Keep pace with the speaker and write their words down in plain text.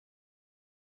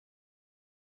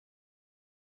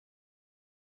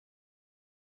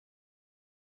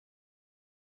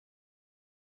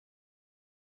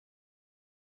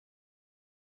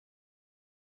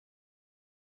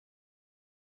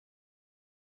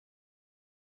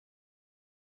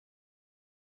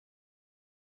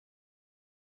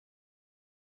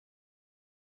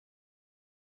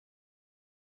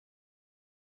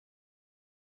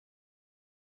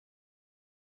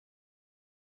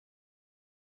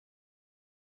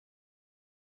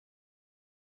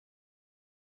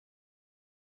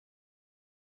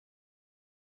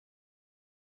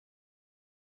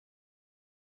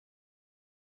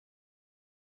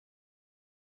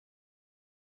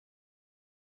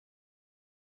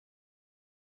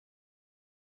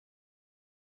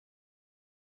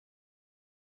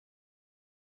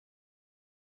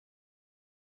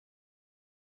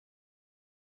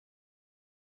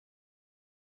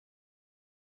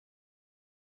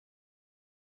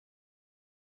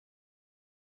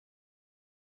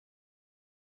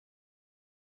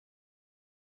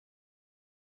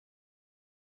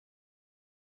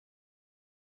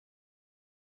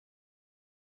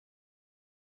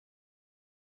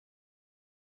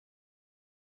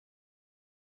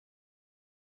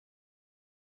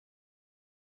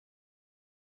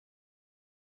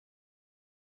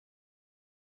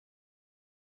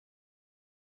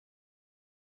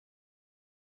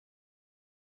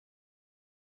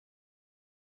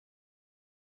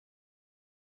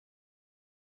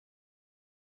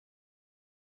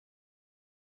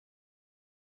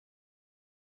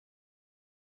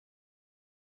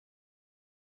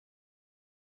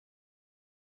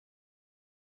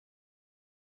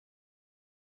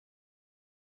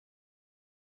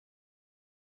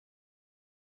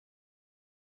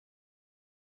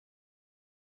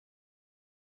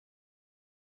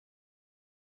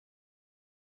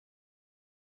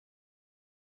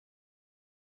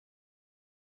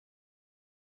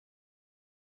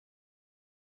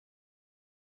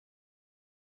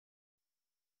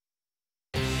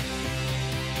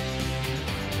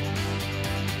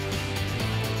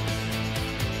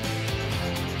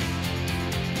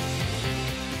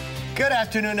Good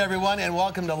afternoon, everyone, and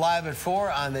welcome to Live at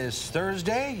 4 on this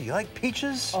Thursday. You like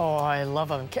peaches? Oh, I love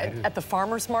them. At the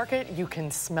farmer's market, you can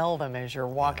smell them as you're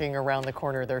walking around the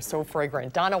corner. They're so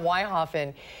fragrant. Donna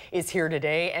Weihoffen is here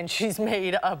today, and she's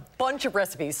made a bunch of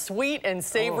recipes, sweet and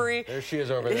savory. Oh, there she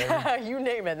is over there. Yeah, you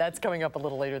name it. That's coming up a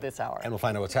little later this hour. And we'll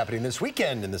find out what's happening this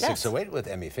weekend in the 608 with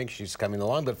Emmy Fink. She's coming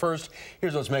along. But first,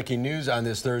 here's what's making news on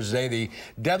this Thursday. The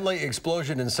deadly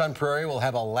explosion in Sun Prairie will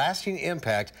have a lasting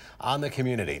impact on the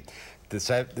community.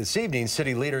 This evening,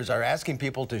 city leaders are asking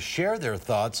people to share their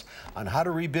thoughts on how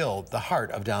to rebuild the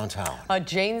heart of downtown. A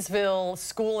Janesville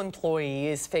school employee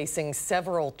is facing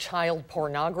several child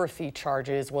pornography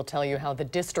charges. We'll tell you how the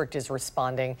district is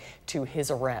responding to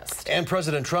his arrest. And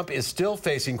President Trump is still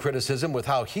facing criticism with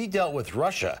how he dealt with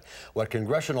Russia, what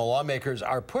congressional lawmakers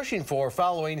are pushing for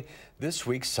following this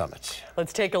week's summit.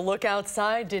 Let's take a look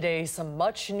outside today. Some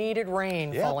much needed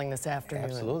rain falling this afternoon.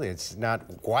 Absolutely. It's not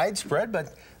widespread,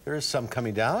 but there is some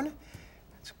coming down.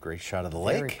 It's a great shot of the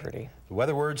lake. Very pretty. The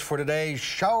weather words for today: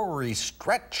 showery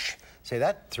stretch. Say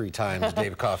that 3 times,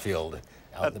 Dave Caulfield.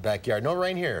 Out in the backyard. No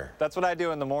rain here. That's what I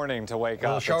do in the morning to wake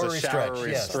up. Showery it's a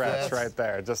showery stretch yes, right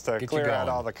there, just to clear out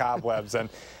all the cobwebs. And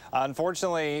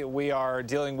unfortunately, we are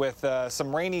dealing with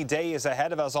some rainy days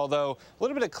ahead of us, although a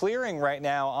little bit of clearing right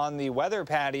now on the weather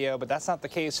patio, but that's not the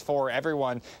case for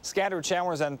everyone. Scattered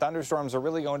showers and thunderstorms are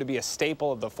really going to be a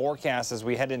staple of the forecast as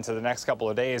we head into the next couple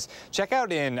of days. Check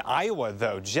out in Iowa,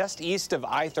 though, just east of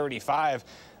I-35.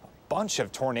 Bunch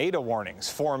of tornado warnings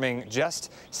forming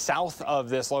just south of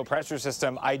this low pressure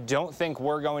system. I don't think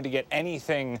we're going to get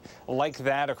anything like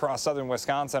that across southern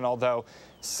Wisconsin, although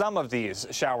some of these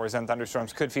showers and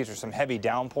thunderstorms could feature some heavy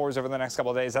downpours over the next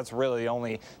couple of days. That's really the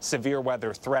only severe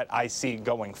weather threat I see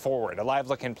going forward. A live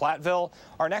look in Platteville.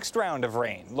 Our next round of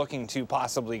rain looking to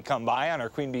possibly come by on our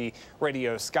Queen Bee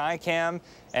Radio Skycam.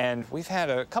 And we've had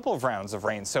a couple of rounds of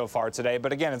rain so far today,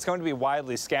 but again, it's going to be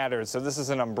widely scattered. So this is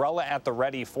an umbrella at the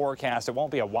ready forecast. It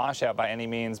won't be a washout by any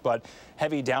means, but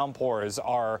heavy downpours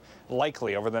are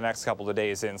likely over the next couple of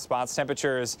days in spots.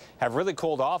 Temperatures have really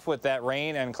cooled off with that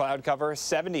rain and cloud cover.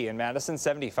 70 in Madison,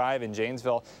 75 in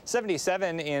Janesville,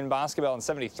 77 in Boscobel, and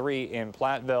 73 in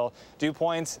Platteville. Dew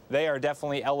points, they are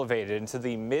definitely elevated into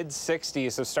the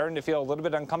mid-60s, so starting to feel a little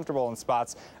bit uncomfortable in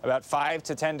spots, about 5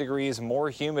 to 10 degrees more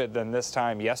humid than this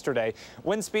time yesterday.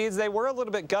 Wind speeds, they were a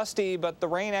little bit gusty, but the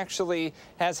rain actually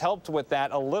has helped with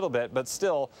that a little bit, but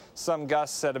still some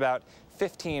gusts at about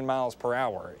 15 miles per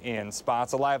hour in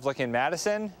spots. A live look in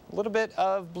Madison, a little bit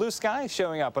of blue sky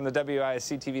showing up on the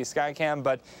WISC-TV Skycam,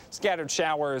 but scattered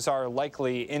showers are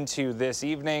likely into this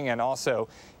evening and also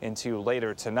into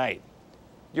later tonight.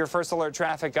 Your first alert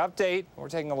traffic update. We're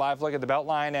taking a live look at the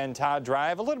Beltline and Todd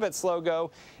Drive. A little bit slow go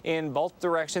in both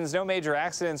directions. No major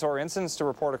accidents or incidents to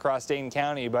report across Dane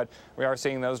County, but we are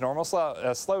seeing those normal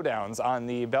slowdowns on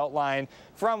the Beltline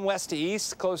from west to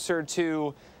east, closer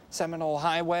to Seminole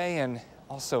Highway and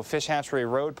also Fish Hatchery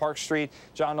Road, Park Street,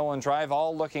 John Nolan Drive,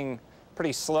 all looking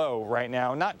pretty slow right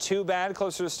now. Not too bad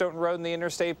closer to Stoughton Road and the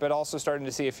interstate, but also starting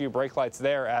to see a few brake lights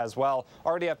there as well.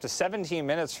 Already up to 17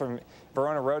 minutes from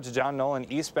Verona Road to John Nolan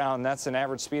eastbound. That's an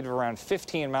average speed of around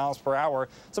 15 miles per hour.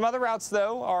 Some other routes,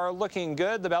 though, are looking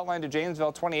good. The Beltline to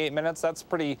Janesville, 28 minutes. That's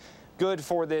pretty good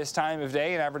for this time of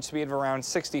day, an average speed of around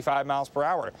 65 miles per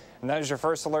hour. And that is your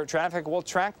first alert traffic. We'll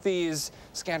track these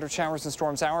scattered showers and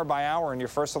storms hour by hour in your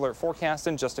first alert forecast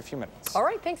in just a few minutes. All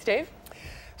right, thanks, Dave.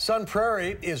 Sun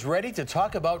Prairie is ready to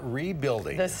talk about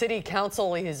rebuilding. The city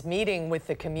council is meeting with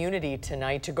the community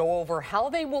tonight to go over how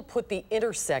they will put the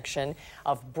intersection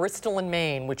of Bristol and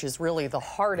Main, which is really the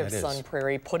heart of Sun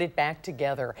Prairie, put it back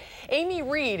together. Amy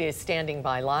Reed is standing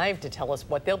by live to tell us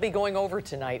what they'll be going over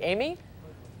tonight. Amy?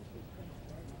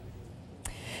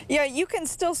 Yeah, you can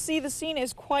still see the scene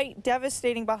is quite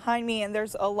devastating behind me, and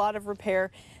there's a lot of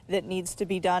repair that needs to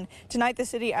be done. Tonight, the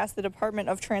city asked the Department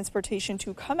of Transportation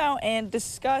to come out and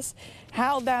discuss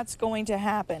how that's going to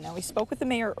happen. Now, we spoke with the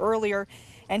mayor earlier,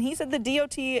 and he said the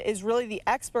DOT is really the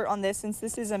expert on this since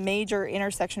this is a major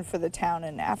intersection for the town.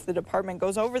 And after the department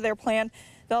goes over their plan,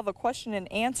 they'll have a question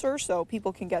and answer so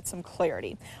people can get some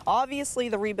clarity. Obviously,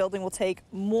 the rebuilding will take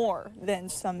more than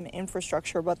some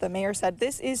infrastructure, but the mayor said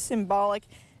this is symbolic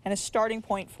and a starting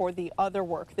point for the other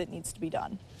work that needs to be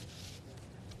done.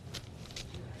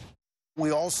 We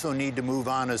also need to move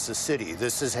on as a city.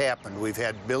 This has happened. We've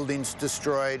had buildings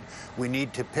destroyed. We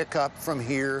need to pick up from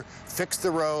here, fix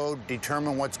the road,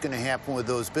 determine what's going to happen with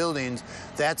those buildings.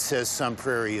 That says Sun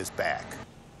Prairie is back.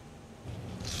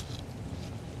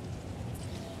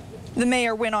 The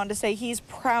mayor went on to say he's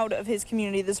proud of his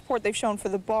community, the support they've shown for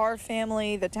the Barr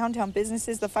family, the downtown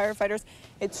businesses, the firefighters.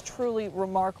 It's truly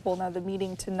remarkable. Now, the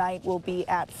meeting tonight will be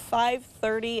at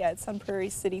 5:30 at Sun Prairie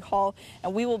City Hall,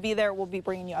 and we will be there. We'll be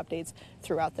bringing you updates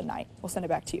throughout the night. We'll send it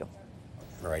back to you.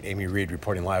 All right, Amy Reed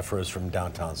reporting live for us from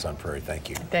downtown Sun Prairie. Thank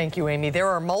you. Thank you, Amy. There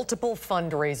are multiple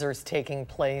fundraisers taking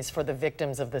place for the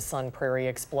victims of the Sun Prairie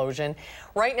explosion.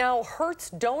 Right now,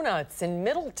 Hertz Donuts in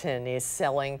Middleton is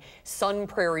selling Sun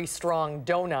Prairie Strong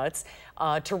donuts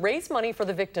to raise money for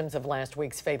the victims of last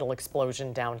week's fatal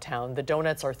explosion downtown. The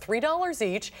donuts are $3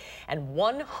 each, and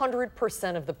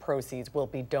 100% of the proceeds will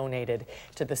be donated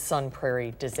to the Sun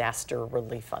Prairie Disaster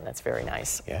Relief Fund. That's very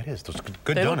nice. Yeah, it is. Those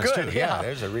good donuts, too. Yeah,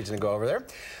 there's a reason to go over there.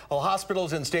 Well,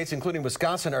 hospitals in states, including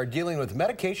Wisconsin, are dealing with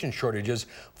medication shortages,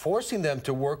 forcing them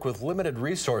to work with limited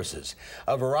resources.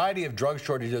 A variety of drug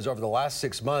shortages over the last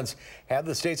 6 months have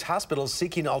the state's hospitals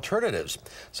seeking alternatives.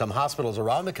 Some hospitals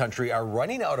around the country are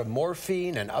running out of morphine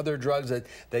and other drugs that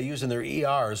they use in their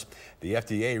ERs. The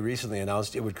FDA recently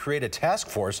announced it would create a task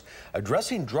force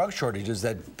addressing drug shortages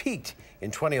that peaked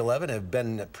in 2011 and have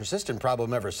been a persistent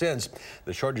problem ever since.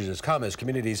 The shortages come as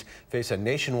communities face a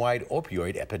nationwide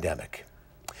opioid epidemic.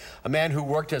 A man who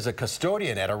worked as a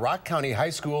custodian at a Rock County high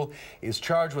school is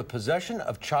charged with possession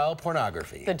of child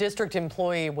pornography. The district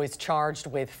employee was charged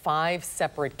with 5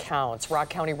 separate counts. Rock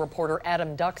County reporter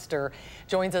Adam Duxter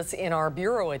joins us in our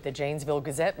bureau at the Janesville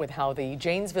Gazette with how the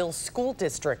Janesville School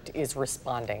District is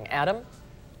responding. Adam?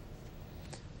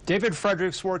 David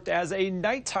Fredericks worked as a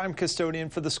nighttime custodian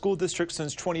for the school district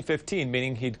since 2015,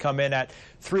 meaning he'd come in at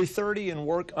 3:30 and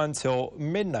work until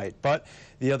midnight. But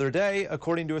the other day,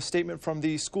 according to a statement from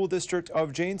the school district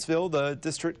of Janesville, the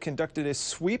district conducted a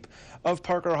sweep of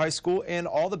Parker High School and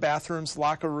all the bathrooms,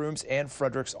 locker rooms, and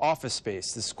Fredericks' office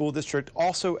space. The school district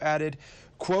also added,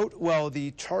 quote, "Well,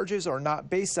 the charges are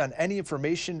not based on any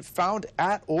information found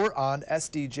at or on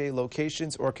SDJ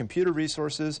locations or computer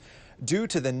resources. Due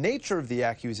to the nature of the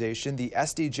accusation, the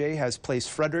SDJ has placed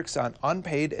Fredericks on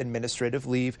unpaid administrative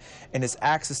leave, and his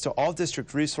access to all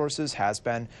district resources has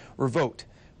been revoked."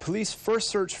 Police first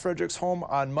searched Fredericks' home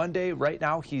on Monday. Right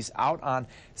now, he's out on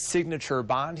signature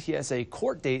bond. He has a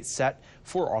court date set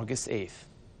for August 8th.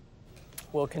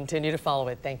 We'll continue to follow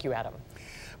it. Thank you, Adam.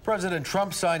 President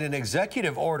Trump signed an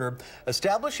executive order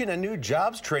establishing a new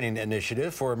jobs training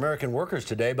initiative for American workers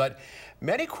today, but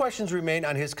many questions remain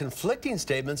on his conflicting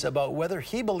statements about whether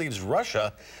he believes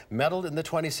Russia meddled in the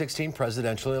 2016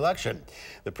 presidential election.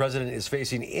 The president is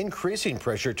facing increasing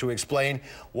pressure to explain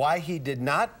why he did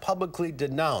not publicly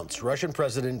denounce Russian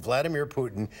President Vladimir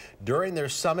Putin during their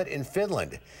summit in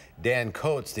Finland. Dan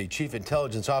Coates, the chief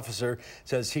intelligence officer,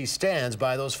 says he stands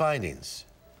by those findings.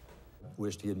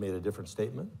 Wished he had made a different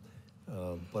statement,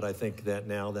 but I think that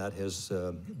now that has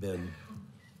been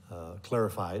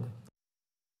clarified.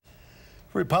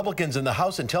 Republicans in the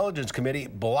House Intelligence Committee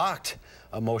blocked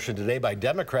a motion today by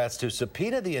Democrats to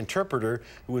subpoena the interpreter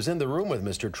who was in the room with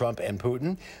Mr. Trump and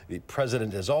Putin. The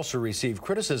president has also received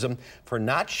criticism for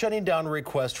not shutting down a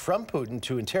request from Putin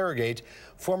to interrogate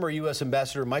former U.S.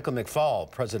 Ambassador Michael McFaul.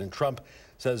 President Trump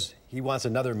says he wants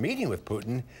another meeting with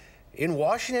Putin in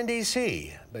Washington,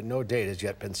 D.C., but no date has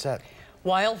yet been set.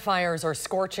 Wildfires are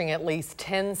scorching at least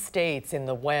 10 states in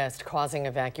the West, causing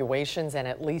evacuations and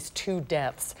at least 2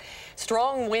 deaths.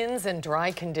 Strong winds and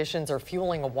dry conditions are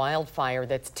fueling a wildfire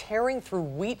that's tearing through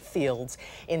wheat fields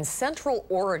in central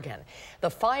Oregon. The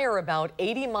fire, about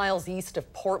 80 miles east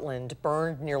of Portland,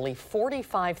 burned nearly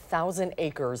 45,000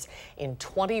 acres in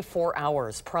 24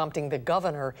 hours, prompting the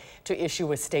governor to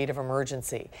issue a state of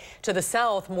emergency. To the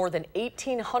south, more than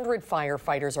 1,800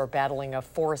 firefighters are battling a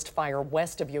forest fire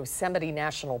west of Yosemite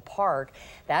National Park.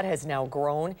 That has now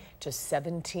grown to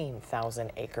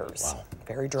 17,000 acres. Wow.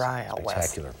 Very dry out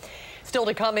west. Spectacular. Still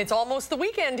to come, it's almost the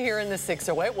weekend here in the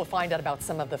 608. We'll find out about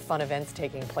some of the fun events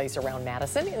taking place around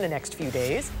Madison in the next few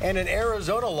days. And an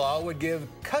Arizona law would give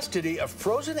custody of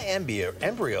frozen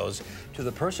embryos to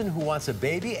the person who wants a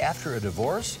baby after a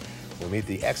divorce. We'll meet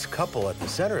the ex-couple at the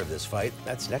center of this fight.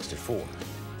 That's next at 4.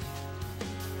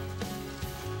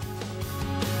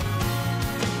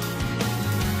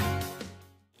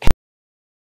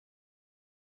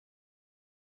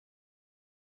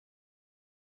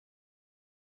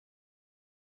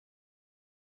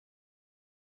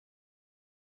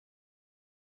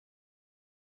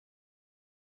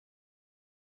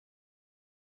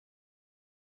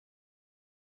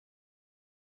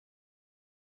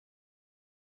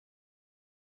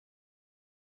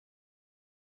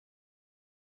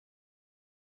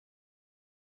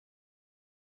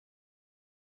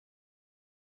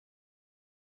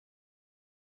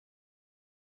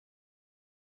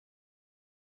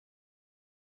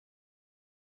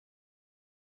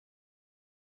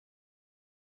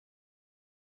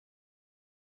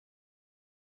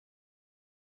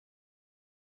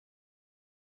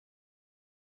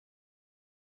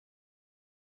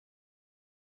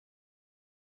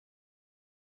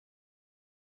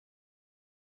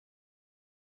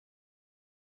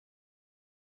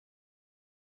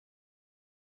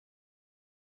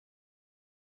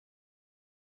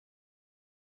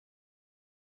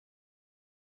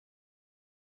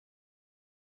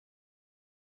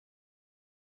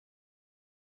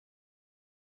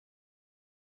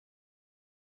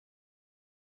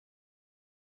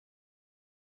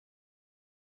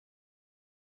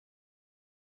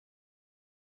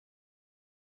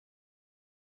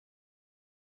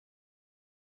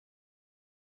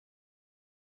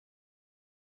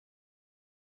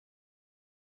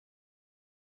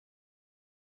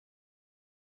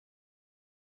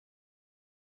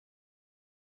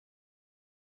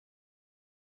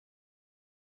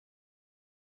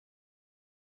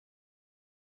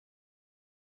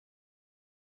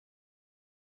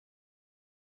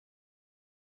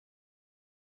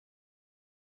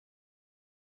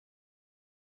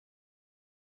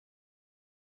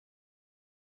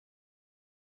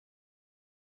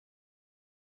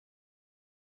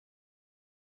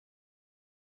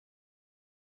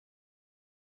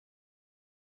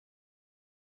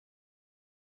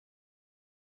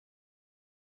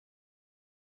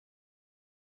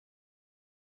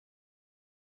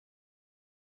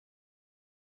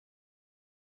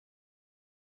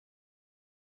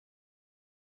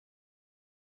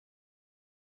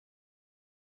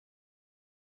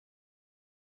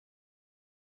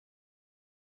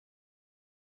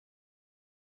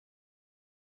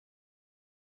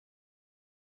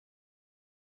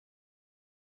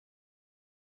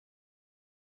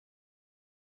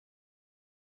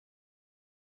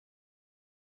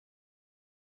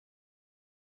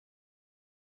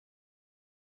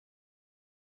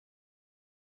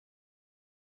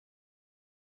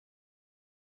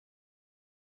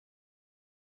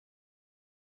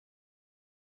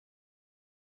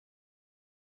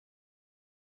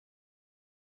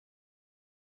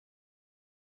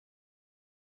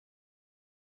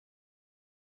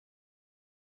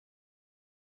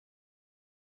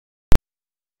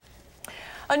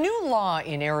 A new law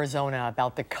in Arizona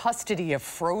about the custody of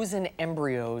frozen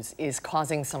embryos is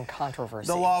causing some controversy.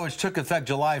 The law, which took effect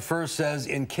July 1st, says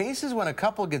in cases when a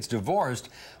couple gets divorced,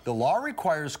 the law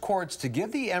requires courts to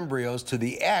give the embryos to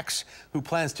the ex who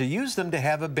plans to use them to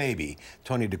have a baby.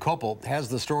 Tony DeCopel has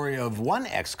the story of one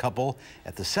ex-couple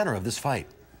at the center of this fight.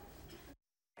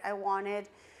 I wanted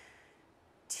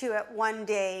to one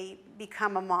day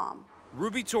become a mom.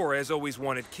 Ruby Torres always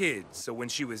wanted kids, so when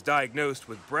she was diagnosed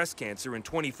with breast cancer in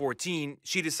 2014,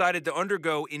 she decided to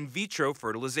undergo in vitro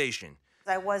fertilization.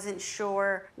 I wasn't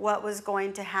sure what was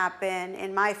going to happen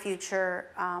in my future,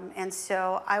 and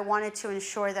so I wanted to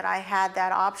ensure that I had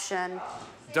that option.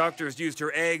 Doctors used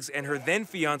her eggs and her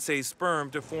then-fiancé's sperm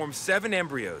to form 7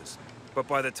 embryos, but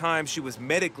by the time she was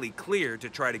medically cleared to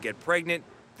try to get pregnant,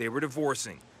 they were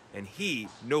divorcing, and he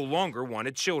no longer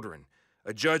wanted children.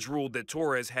 A judge ruled that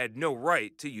Torres had no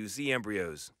right to use the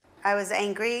embryos. I was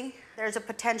angry. There's a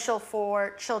potential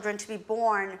for children to be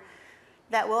born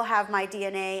that will have my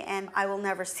DNA, and I will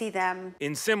never see them.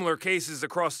 In similar cases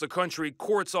across the country,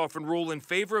 courts often rule in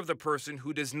favor of the person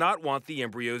who does not want the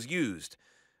embryos used.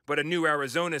 But a new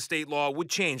Arizona state law would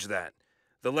change that.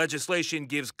 The legislation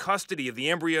gives custody of the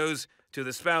embryos to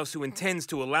the spouse who intends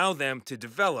to allow them to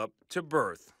develop to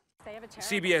birth.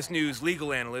 CBS News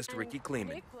legal analyst Ricky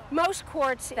Kleeman. Most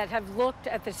courts that have looked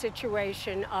at the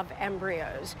situation of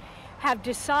embryos have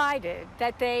decided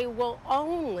that they will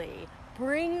only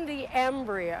bring the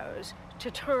embryos to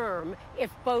term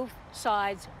if both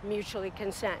sides mutually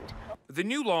consent. The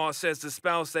new law says the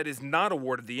spouse that is not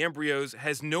awarded the embryos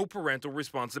has no parental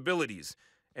responsibilities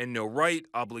and no right,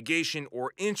 obligation,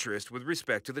 or interest with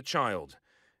respect to the child,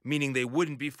 meaning they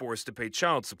wouldn't be forced to pay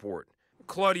child support.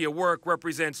 Claudia Work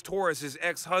represents Torres'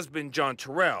 ex-husband, John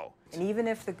Terrell. And even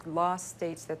if the law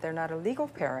states that they're not a legal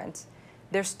parent,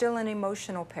 they're still an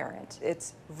emotional parent.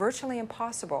 It's virtually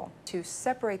impossible to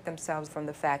separate themselves from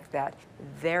the fact that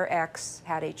their ex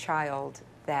had a child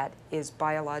that is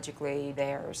biologically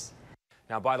theirs.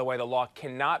 Now, by the way, the law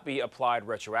cannot be applied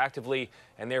retroactively,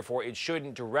 and therefore it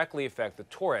shouldn't directly affect the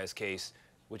Torres case,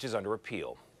 which is under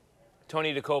appeal.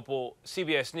 Tony DeCopel,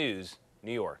 CBS News,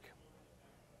 New York.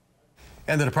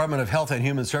 And the Department of Health and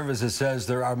Human Services says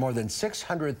there are more than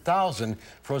 600,000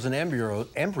 frozen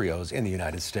embryos in the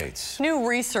United States. New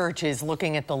research is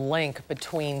looking at the link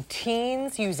between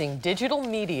teens using digital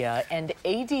media and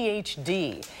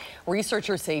ADHD.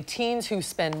 Researchers say teens who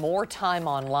spend more time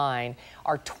online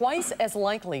are twice as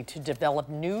likely to develop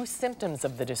new symptoms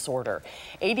of the disorder.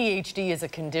 ADHD is a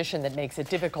condition that makes it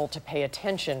difficult to pay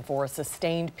attention for a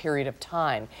sustained period of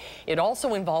time. It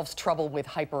also involves trouble with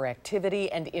hyperactivity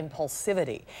and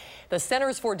impulsivity. The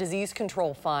Centers for Disease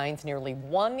Control finds nearly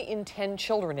 1 in 10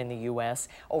 children in the U.S.,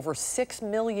 over 6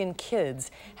 million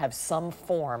kids, have some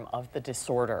form of the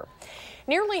disorder.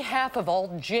 Nearly half of all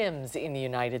gyms in the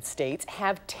United States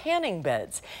have tanning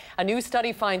beds. A new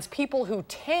study finds people who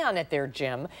tan at their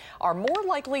gym are more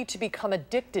likely to become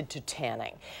addicted to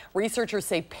tanning. Researchers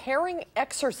say pairing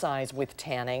exercise with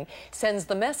tanning sends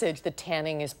the message that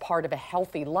tanning is part of a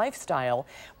healthy lifestyle,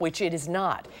 which it is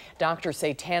not. Doctors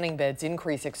say tanning beds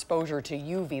increase exposure to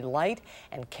UV light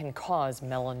and can cause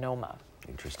melanoma.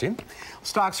 Interesting.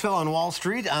 Stocks fell on Wall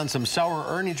Street on some sour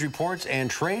earnings reports and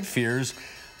trade fears.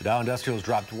 The Dow Industrials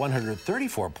dropped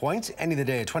 134 points, ending the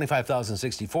day at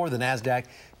 25,064. The NASDAQ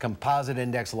Composite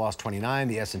Index lost 29.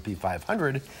 The S&P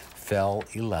 500 fell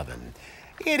 11.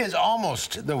 It is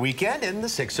almost the weekend in the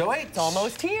 608. It's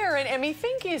almost here, and Emmy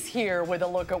Fink is here with a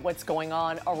look at what's going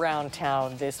on around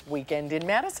town this weekend in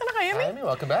Madison. Hi, Emmy. Hi, Emmy.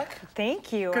 Welcome back.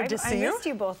 Thank you. Good to see you. I missed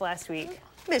you both last week.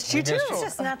 Missed you too. It's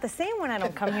just not the same when I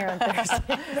don't come here on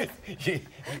Thursday.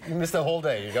 You missed the whole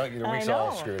day. Your week's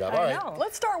all screwed up. All right.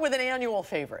 Let's start with an annual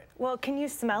favorite. Well, can you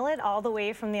smell it all the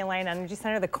way from the Alliant Energy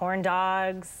Center? The corn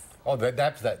dogs. Oh, that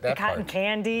the cotton part.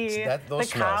 candy, the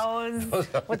cows,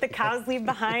 what the cows leave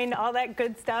behind, all that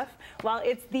good stuff. Well,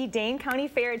 it's the Dane County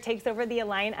Fair. It takes over the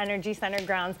Alliant Energy Center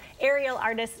grounds. Aerial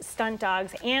artists, stunt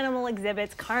dogs, animal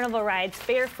exhibits, carnival rides,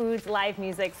 fair foods, live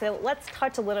music. So let's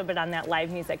touch a little bit on that live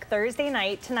music. Thursday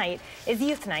night, tonight, is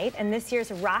Youth Night, and this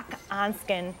year's Rock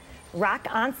Onsen,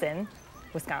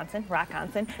 Wisconsin, Rock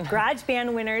Onsen. Garage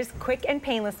Band winners, Quick and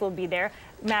Painless, will be there.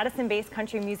 Madison-based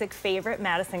country music favorite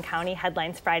Madison County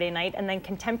headlines Friday night, and then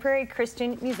contemporary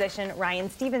Christian musician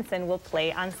Ryan Stevenson will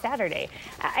play on Saturday.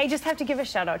 I just have to give a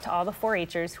shout out to all the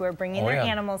 4-H'ers who are bringing their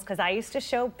animals, because I used to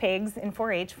show pigs in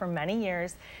 4-H for many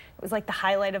years. It was like the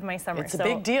highlight of my summer. It's a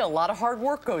big deal. A lot of hard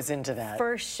work goes into that.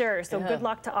 For sure. So good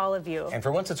luck to all of you. And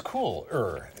for once, it's cool.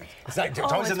 It's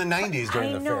always in the 90s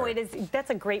during the fair. I know, it is.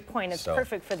 That's a great point. It's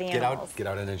perfect for the animals. Get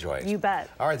out and enjoy it. You bet.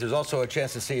 All right, there's also a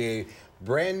chance to see a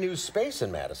brand new space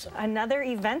in Madison. Another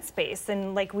event space,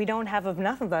 and like we don't have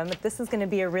enough of them, but this is going to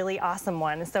be a really awesome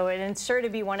one. So it's sure to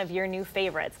be one of your new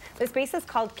favorites. The space is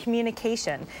called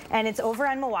Communication, and it's over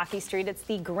on Milwaukee Street. It's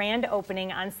the grand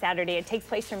opening on Saturday. It takes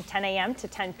place from 10 a.m. to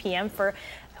 10 p.m. for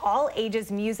all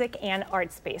ages music and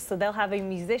art space. So they'll have a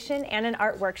musician and an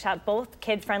art workshop, both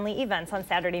kid-friendly events on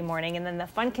Saturday morning, and then the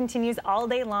fun continues all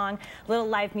day long. A little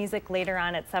live music later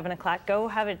on at 7 o'clock. Go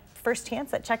have a first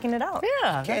chance at checking it out.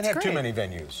 Yeah, Can't have too many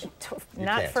venues.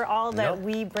 Not for all that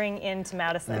we bring into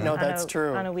Madison. No, that's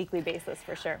true. On a weekly basis,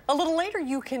 for sure. A little later,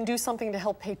 you can do something to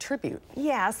help pay tribute.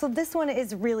 Yeah, so this one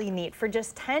is really neat. For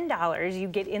just $10, you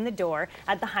get in the door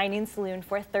at the Heining Saloon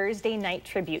for Thursday night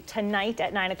tribute. Tonight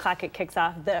at 9 o'clock it kicks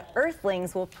off. The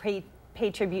Earthlings will pay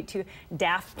tribute to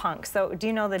Daft Punk. So do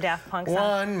you know the Daft Punk song?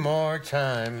 One more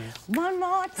time. One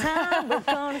more time, we're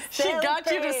gonna She got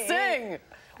you to sing.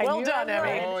 Well done,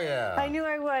 Emmy. Oh, yeah. I knew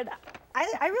I would.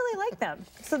 I really like them.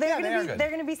 So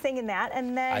they're gonna be singing that,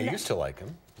 and then I used to like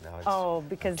them. Now it's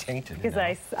because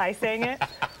I sang it.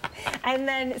 And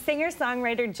then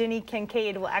singer-songwriter Ginny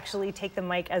Kincaid will actually take the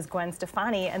mic as Gwen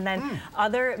Stefani, and then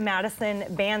other Madison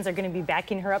bands are going to be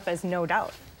backing her up as No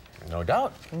Doubt. No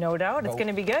doubt. No doubt. It's going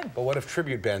to be good. But what if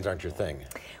tribute bands aren't your thing?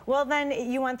 Well, then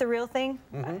you want the real thing?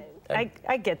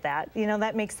 I get that. You know,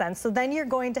 that makes sense. So then you're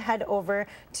going to head over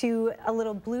to a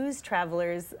little Blues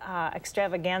Travelers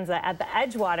extravaganza at the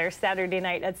Edgewater Saturday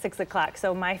night at 6 o'clock.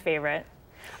 So my favorite.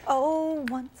 Oh,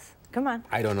 once. Come on.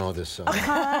 I don't know this song.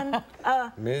 Upon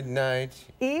Midnight,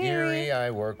 eerie, I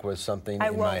work with something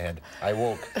in my head. I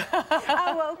woke.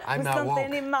 I woke I'm with not something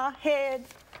woke. in my head.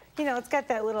 You know, it's got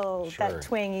that little, that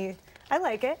twangy. I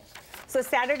like it. So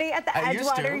Saturday at the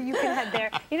Edgewater, you can head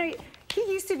there. You know, he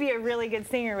used to be a really good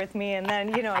singer with me, and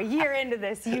then, you know, a year into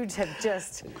this, you have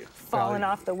just fallen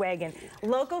off the wagon.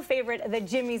 Local favorite, the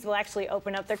Jimmys, will actually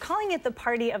open up. They're calling it the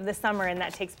Party of the Summer, and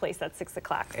that takes place at 6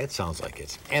 o'clock. It sounds like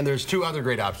it. And there's two other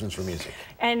great options for music.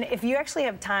 And if you actually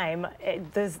have time,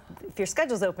 if your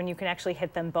schedule's open, you can actually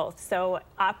hit them both. So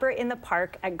Opera in the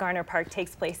Park at Garner Park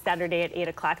takes place Saturday at 8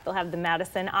 o'clock. They'll have the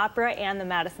Madison Opera and the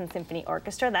Madison Symphony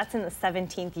Orchestra. That's in the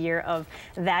 17th year of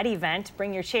that event.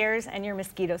 Bring your chairs and your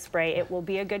mosquito spray. It will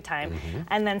be a good time.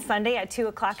 And then Sunday at 2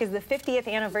 o'clock is the 50th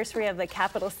anniversary of the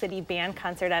Capital City Band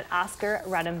concert at Oscar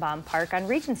Redenbaum Park on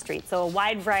Regent Street. So a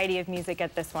wide variety of music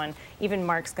at this one. Even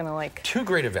Mark's gonna like. Two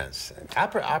great events.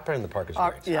 Opera in the Park is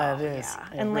great. Yeah, it is. Yeah.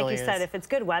 And like you said, if it's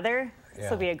good weather,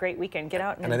 this will be a great weekend. Get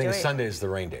out and enjoy it. And I think Sunday is the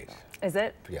rain date. Is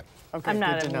it? Yeah. Okay, I'm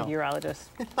not a meteorologist.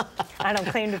 I don't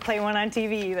claim to play one on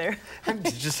TV either.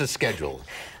 Just a schedule.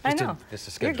 I know. Just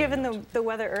a schedule. You're giving the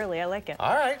weather early. I like it.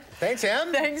 All right. Thanks,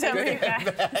 Em. Thanks, Em. Good to have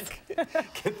you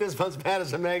back. Get this month's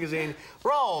Madison Magazine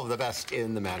for all of the best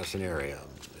in the Madison area.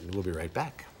 And we'll be right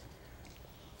back.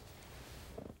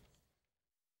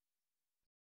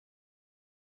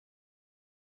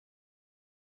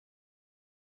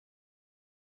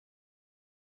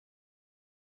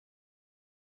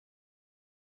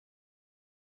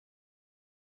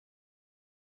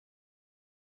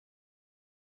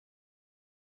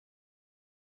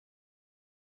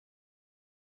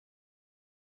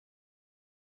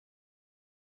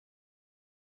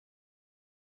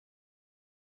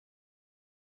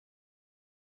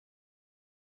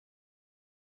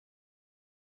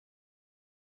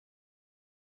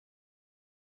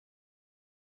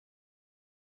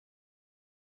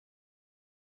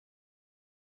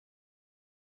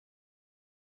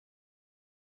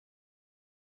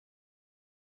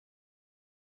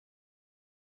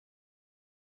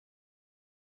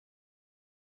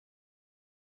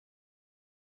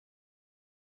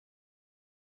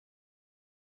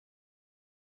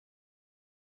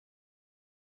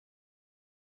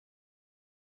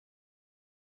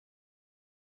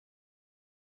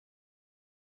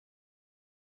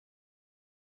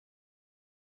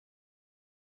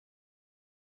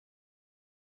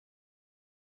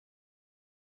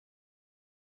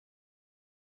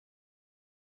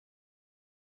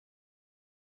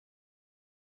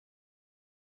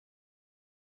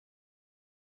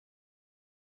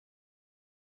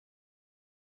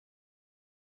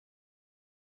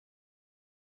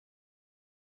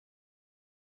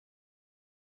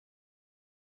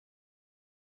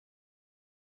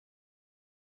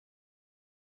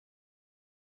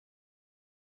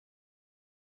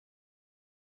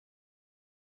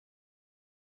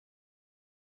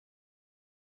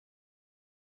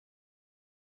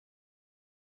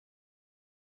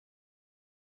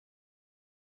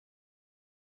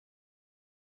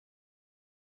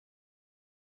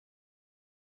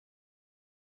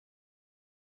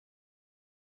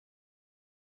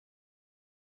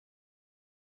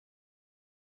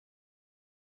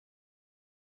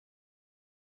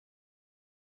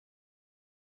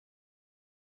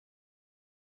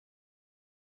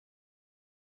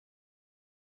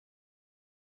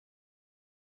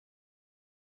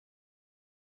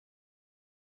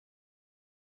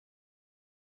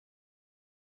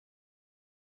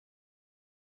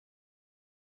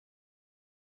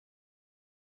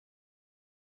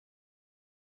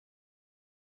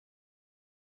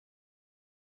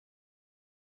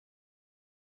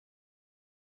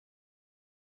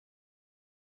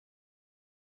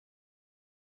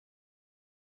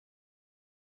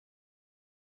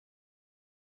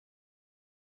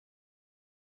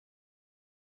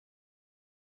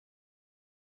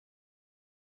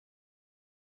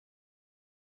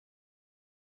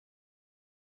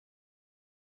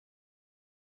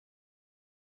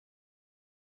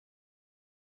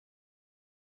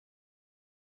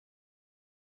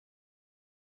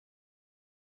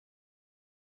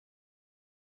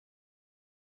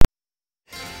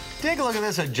 Take a look at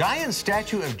this. A giant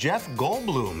statue of Jeff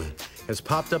Goldblum has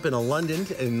popped up in London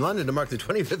to mark the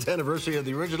 25th anniversary of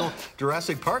the original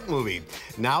Jurassic Park movie.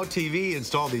 Now TV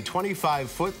installed the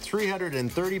 25-foot,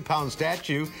 330-pound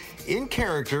statue in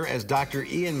character as Dr.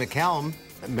 Ian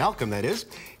Malcolm, that is.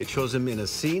 It shows him in a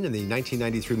scene in the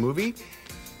 1993 movie,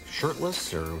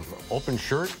 shirtless or open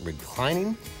shirt,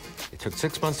 reclining. It took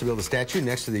 6 months to build the statue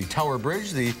next to the Tower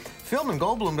Bridge. The film and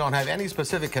Goldblum don't have any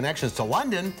specific connections to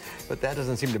London, but that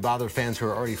doesn't seem to bother fans who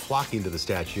are already flocking to the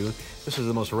statue. This was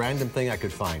the most random thing I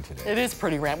could find today. It is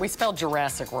pretty random. We spelled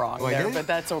Jurassic wrong there, but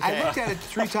that's okay. I looked at it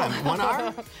 3 times. 1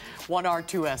 R? 1 R,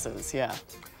 2 S's, yeah.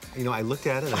 You know, I looked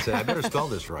at it and I said, I better spell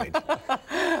this right.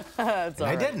 And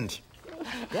I didn't.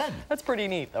 Good. That's pretty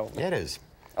neat, though. It is.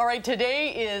 All right, today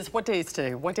is, what day is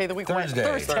today? What day of the week? Thursday.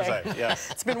 Thursday, yes.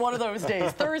 It's been one of those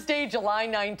days. Thursday, July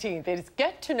 19th. It is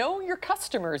Get to Know Your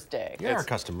Customers Day. Yeah, our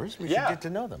customers. We should get to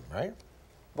know them, right?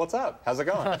 What's up? How's it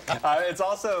going? It's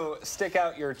also Stick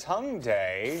Out Your Tongue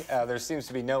Day. There seems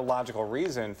to be no logical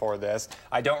reason for this.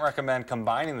 I don't recommend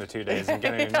combining the 2 days and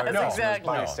getting to know your customers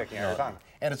by sticking out your tongue.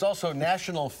 And it's also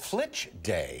National Flitch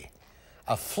Day.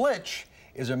 A flitch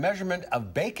is a measurement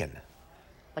of bacon.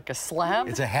 Like a slab?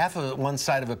 It's a half of one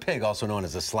side of a pig, also known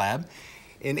as a slab.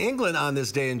 In England, on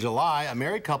this day in July, a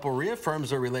married couple reaffirms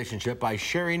their relationship by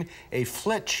sharing a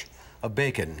flitch of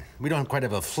bacon. We don't quite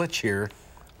have a flitch here.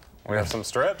 We have some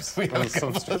strips. We have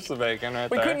some strips of bacon right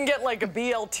there. We couldn't get like a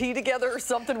BLT together or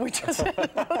something. We just...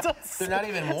 They're not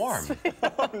even warm.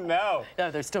 Oh, no. Yeah,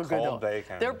 they're still good. Cold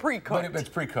bacon. They're pre-cooked. But it's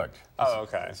pre-cooked. Oh,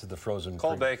 okay. This is the frozen.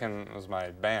 Cold bacon was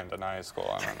my band in high school.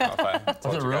 I don't know if I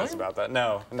told you guys about that.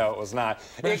 No, it was not.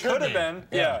 It could have been.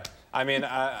 Yeah. I mean,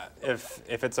 if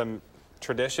it's a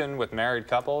tradition with married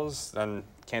couples, then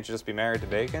can't you just be married to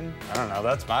bacon? I don't know.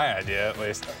 That's my idea, at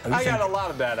least. I got a lot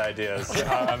of bad ideas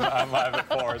on Live at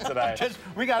 4 today.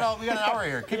 We got an hour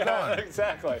here. Keep going.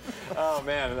 Exactly. Oh,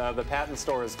 man, the patent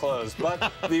store is closed.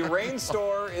 But the Rain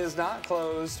store is not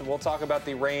closed. We'll talk about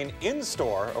the rain in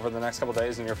store over the next couple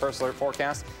days in your First Alert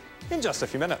forecast in just a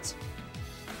few minutes.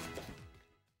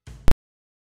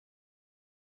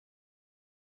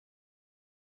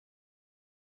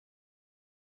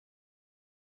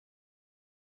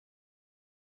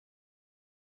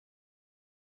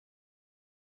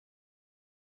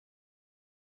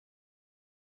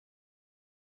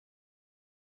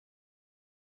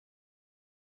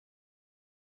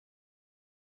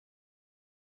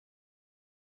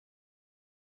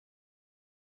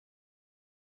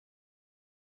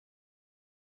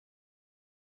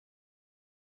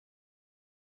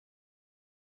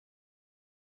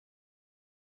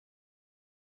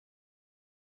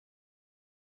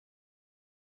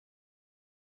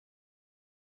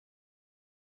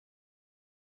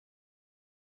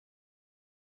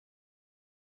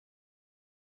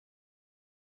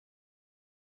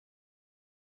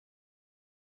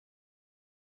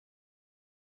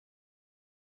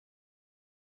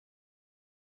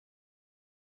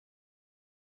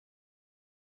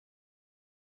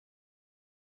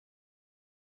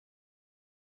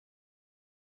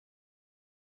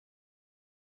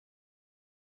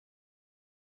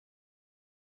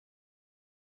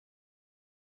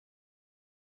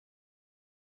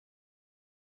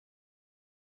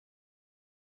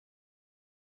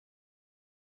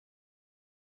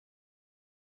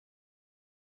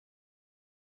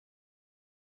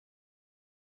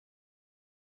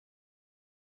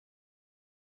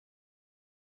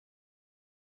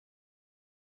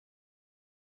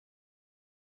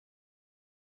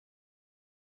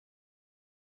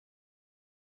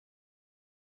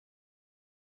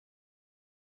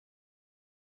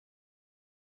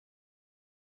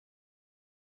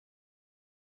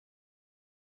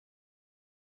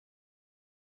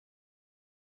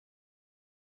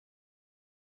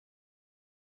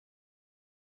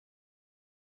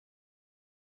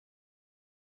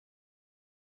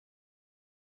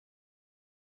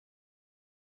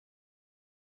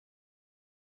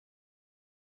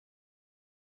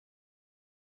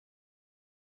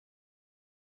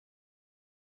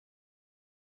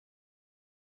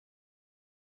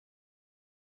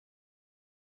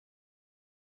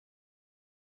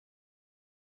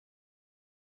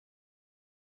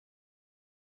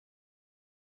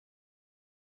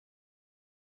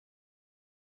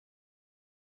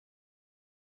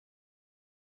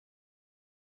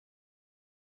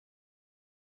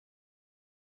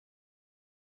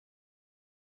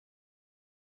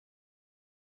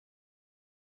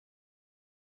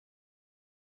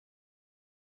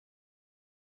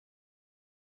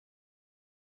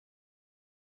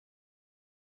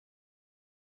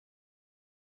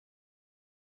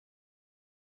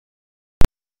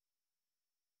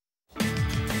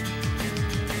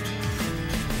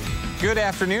 Good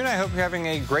afternoon. I hope you're having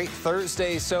a great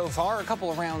Thursday so far. A couple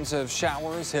of rounds of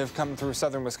showers have come through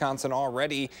southern Wisconsin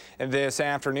already this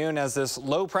afternoon as this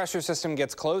low pressure system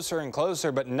gets closer and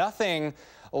closer, but nothing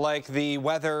like the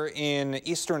weather in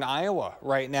eastern Iowa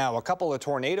right now. A couple of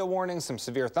tornado warnings, some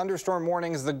severe thunderstorm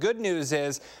warnings. The good news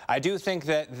is I do think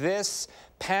that this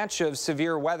batch of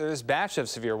severe weather,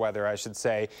 I should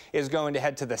say, is going to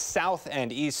head to the south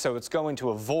and east, so it's going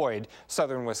to avoid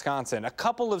southern Wisconsin. A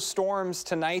couple of storms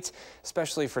tonight,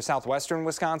 especially for southwestern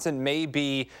Wisconsin, may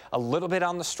be a little bit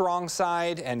on the strong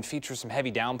side and feature some heavy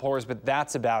downpours, but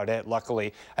that's about it.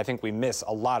 Luckily, I think we miss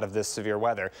a lot of this severe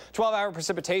weather. 12-hour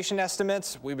precipitation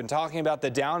estimates. We've been talking about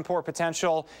the downpour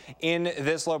potential in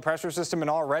this low pressure system, and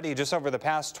already just over the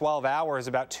past 12 hours,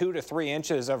 about 2 to 3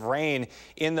 inches of rain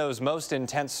in those most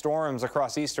intense storms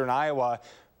across eastern Iowa.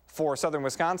 For southern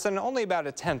Wisconsin, only about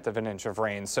 1/10 of an inch of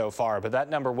rain so far, but that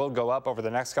number will go up over the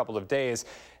next couple of days.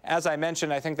 As I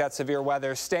mentioned, I think that severe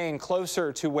weather staying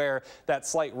closer to where that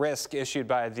slight risk issued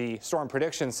by the Storm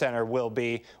Prediction Center will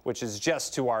be, which is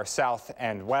just to our south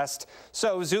and west.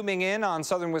 So zooming in on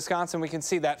southern Wisconsin, we can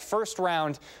see that first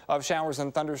round of showers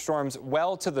and thunderstorms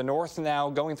well to the north now,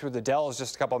 going through the Dells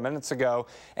just a couple of minutes ago.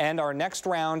 And our next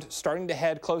round starting to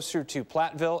head closer to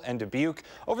Platteville and Dubuque.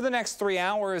 Over the next 3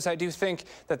 hours, I do think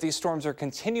that these storms are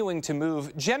continuing to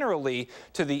move generally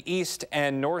to the east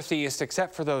and northeast,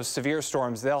 except for those severe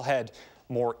storms. They'll head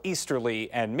more easterly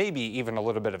and maybe even a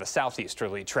little bit of a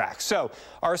southeasterly track. So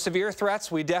our severe threats,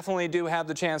 we definitely do have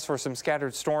the chance for some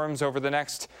scattered storms over the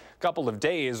next couple of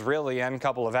days, really, and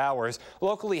couple of hours.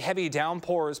 Locally heavy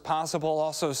downpours possible,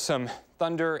 also some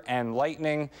thunder and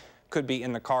lightning could be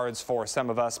in the cards for some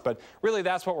of us, but really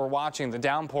that's what we're watching, the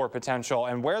downpour potential.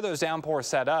 And where those downpours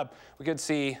set up, we could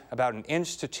see about 1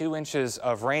 inch to 2 inches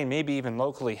of rain, maybe even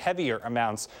locally heavier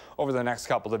amounts over the next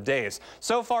couple of days.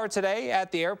 So far today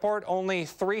at the airport, only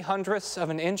 0.03 of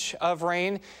an inch of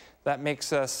rain. That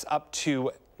makes us up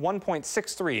to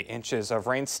 1.63 inches of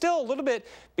rain. Still a little bit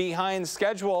behind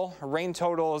schedule. Rain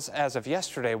totals as of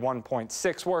yesterday,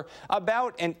 1.6. We're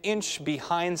about 1 inch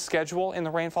behind schedule in the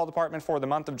rainfall department for the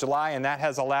month of July, and that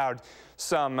has allowed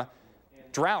some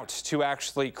drought to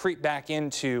actually creep back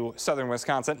into southern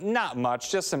Wisconsin. Not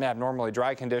much, just some abnormally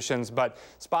dry conditions, but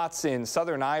spots in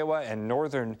southern Iowa and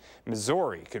northern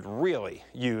Missouri could really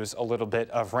use a little bit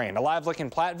of rain. A live look in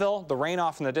Platteville, the rain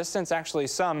off in the distance, actually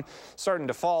some starting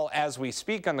to fall as we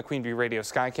speak on the Queen Bee Radio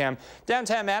Skycam.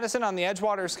 Downtown Madison on the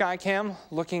Edgewater Skycam,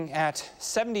 looking at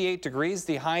 78 degrees,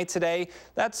 the high today.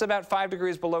 That's about 5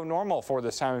 degrees below normal for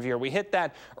this time of year. We hit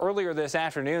that earlier this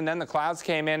afternoon, then the clouds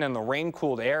came in and the rain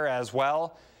cooled air as well.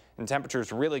 And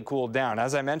temperatures really cooled down.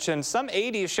 As I mentioned, some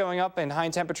 80s showing up in high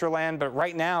temperature land, but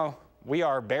right now we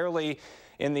are barely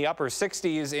in the upper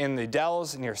 60s in the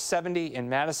Dells, near 70 in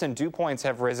Madison. Dew points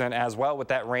have risen as well with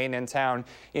that rain in town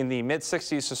in the mid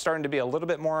 60s, so starting to be a little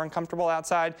bit more uncomfortable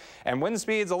outside. And wind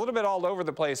speeds a little bit all over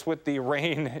the place with the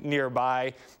rain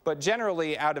nearby, but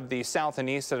generally out of the south and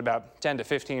east at about 10 to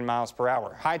 15 miles per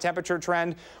hour. High temperature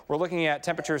trend, we're looking at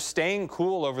temperatures staying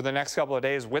cool over the next couple of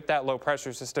days with that low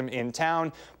pressure system in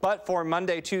town. But for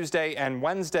Monday, Tuesday, and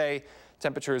Wednesday,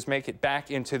 temperatures make it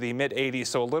back into the mid 80s,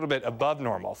 so a little bit above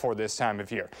normal for this time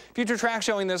of year. Future track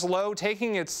showing this low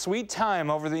taking its sweet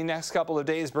time over the next couple of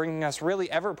days, bringing us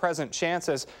really ever-present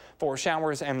chances for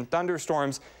showers and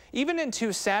thunderstorms, even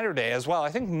into Saturday as well. I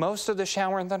think most of the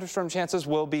shower and thunderstorm chances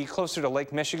will be closer to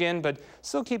Lake Michigan, but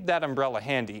still keep that umbrella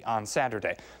handy on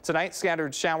Saturday. Tonight,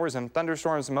 scattered showers and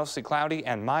thunderstorms, mostly cloudy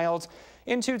and mild.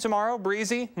 Into tomorrow,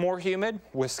 breezy, more humid,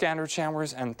 with scattered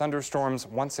showers and thunderstorms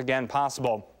once again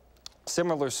possible.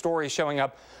 Similar story showing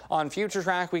up on Future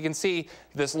Track. We can see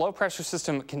this low pressure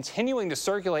system continuing to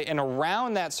circulate, and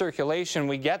around that circulation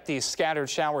we get these scattered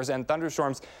showers and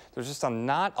thunderstorms. There's just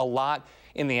not a lot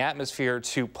in the atmosphere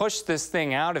to push this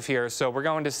thing out of here, so we're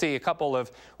going to see a couple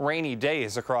of rainy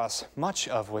days across much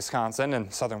of Wisconsin,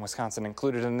 and southern Wisconsin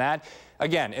included in that.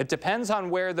 Again, it depends on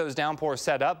where those downpours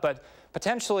set up, but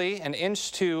potentially 1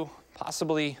 inch to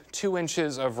possibly 2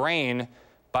 inches of rain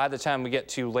by the time we get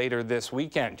to later this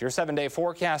weekend. Your 7-day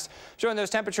forecast showing those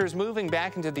temperatures moving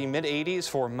back into the mid 80s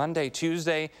for Monday,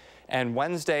 Tuesday, and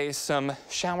Wednesday. Some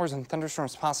showers and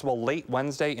thunderstorms possible late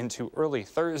Wednesday into early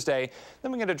Thursday.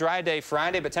 Then we get a dry day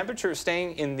Friday, but temperatures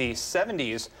staying in the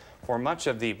 70s for much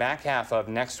of the back half of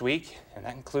next week, and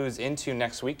that includes into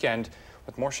next weekend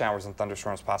with more showers and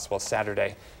thunderstorms possible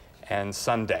Saturday and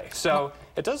Sunday. So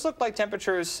it does look like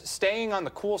temperatures staying on the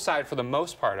cool side for the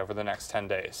most part over the next 10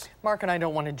 days. Mark and I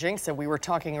don't want to jinx it. We were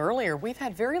talking earlier. We've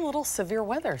had very little severe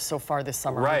weather so far this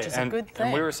summer, which is a good thing.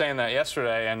 And we were saying that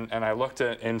yesterday, and I looked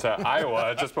into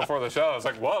Iowa just before the show. I was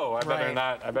like, whoa,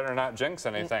 I better not jinx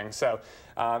anything. So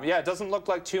yeah, it doesn't look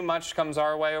like too much comes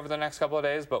our way over the next couple of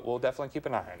days, but we'll definitely keep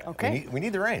an eye on it. Okay. We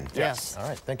need the rain. Yes. All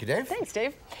right. Thank you, Dave. Thanks,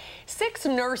 Dave. 6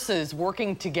 nurses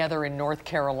working together in North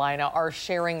Carolina are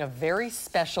sharing a very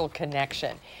special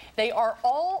connection. They are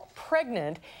all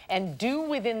pregnant and due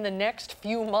within the next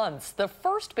few months. The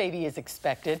first baby is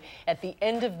expected at the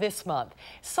end of this month.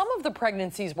 Some of the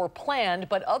pregnancies were planned,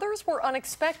 but others were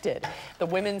unexpected. The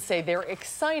women say they're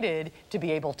excited to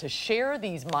be able to share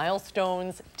these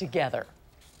milestones together.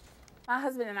 My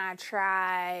husband and I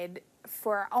tried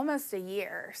for almost a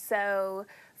year, so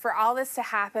for all this to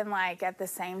happen like at the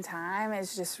same time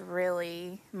is just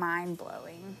really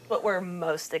mind-blowing. What we're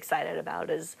most excited about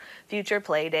is future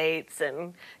play dates,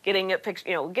 and getting a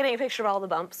picture, getting a picture of all the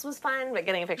bumps was fun, but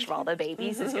getting a picture of all the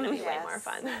babies is going to be way more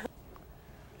fun.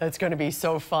 That's going to be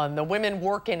so fun. The women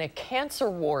work in a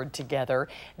cancer ward together.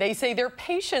 They say their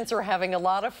patients are having a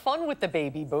lot of fun with the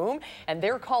baby boom, and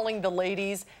they're calling the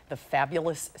ladies the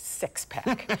fabulous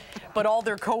six-pack. But all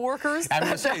their coworkers, I'm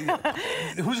going to say,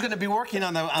 who's going to be working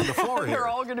on the floor here? They're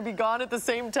all going to be gone at the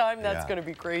same time. That's going to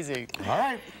be crazy. All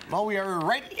right. Well, we are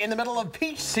right in the middle of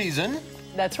peach season.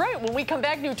 That's right. When we come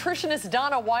back, nutritionist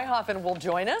Donna Weihoffen will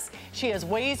join us. She has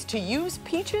ways to use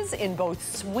peaches in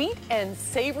both sweet and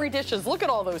savory dishes. Look at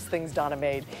all those things Donna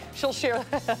made. She'll share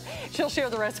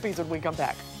the recipes when we come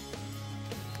back.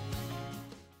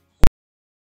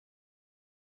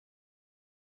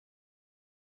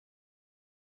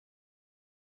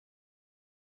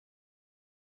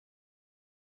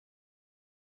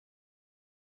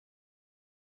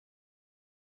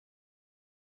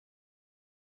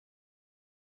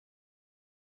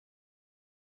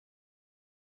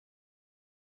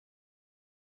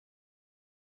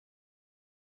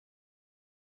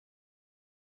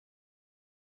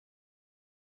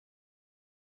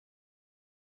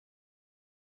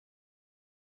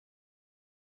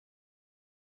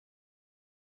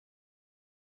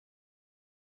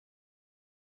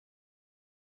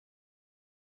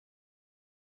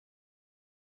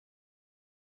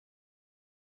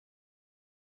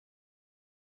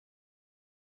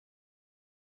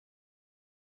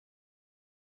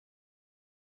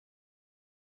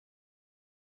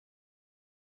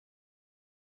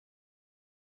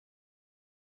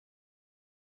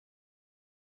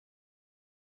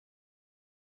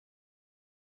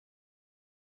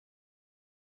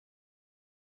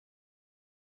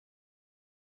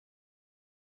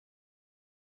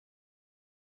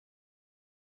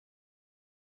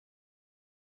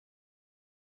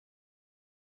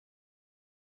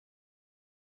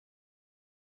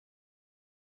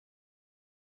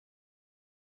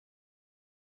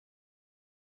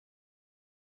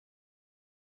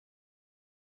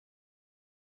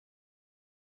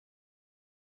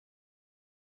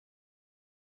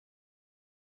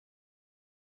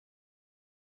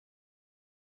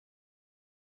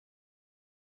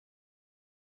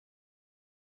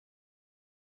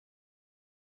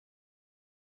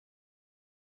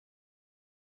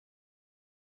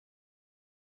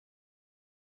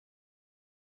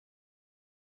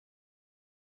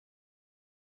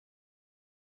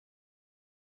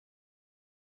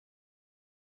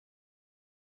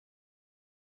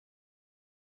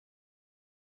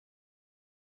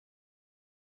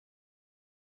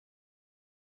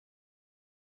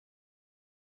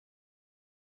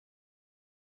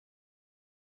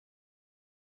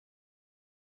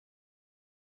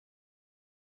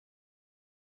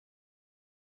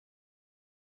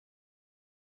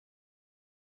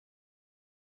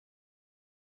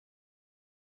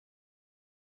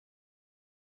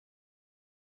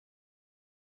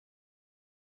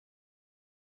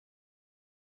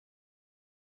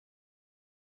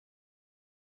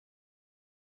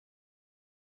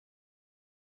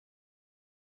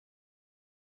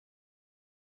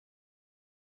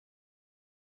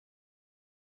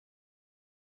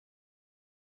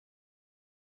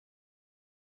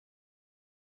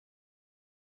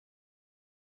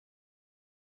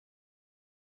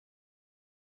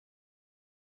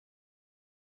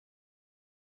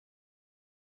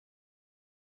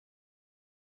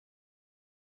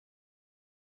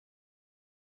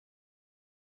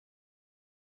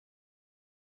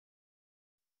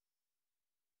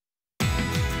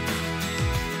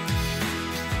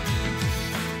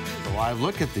 Live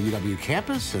look at the UW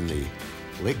campus and the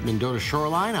Lake Mendota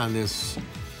shoreline on this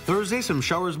Thursday, some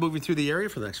showers moving through the area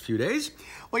for the next few days.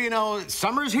 Well, you know,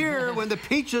 summer's here when the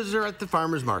peaches are at the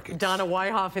farmer's market. Donna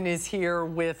Weihoffen is here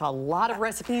with a lot of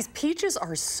recipes. Peaches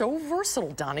are so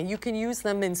versatile, Donna. You can use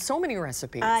them in so many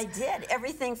recipes. I did.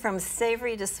 Everything from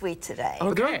savory to sweet today.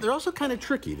 Okay. But they're also kind of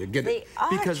tricky to get. They are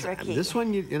because tricky. This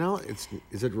one, you know,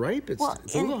 is it ripe? It's a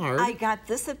little hard. I got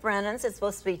this at Brennan's. It's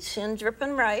supposed to be chin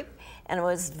dripping ripe, and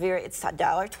it's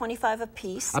 $1.25 a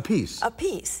piece. A piece? A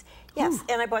piece, yes. Ooh.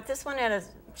 And I bought this one at a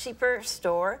cheaper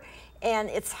store, and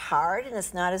it's hard and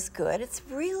it's not as good. It's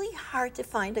really hard to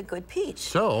find a good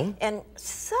peach. I'm going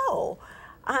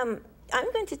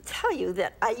to tell you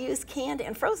that I use canned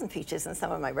and frozen peaches in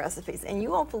some of my recipes, and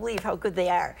you won't believe how good they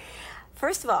are.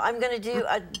 First of all, I'm going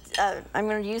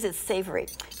to use it savory.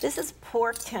 This is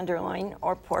pork tenderloin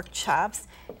or pork chops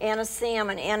and a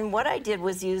salmon. And what I did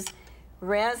was use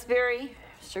raspberry,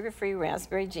 sugar-free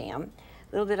raspberry jam,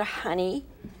 a little bit of honey,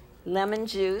 lemon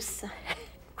juice. Of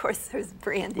course, there's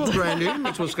brandy. Well, brandy,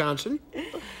 it's Wisconsin.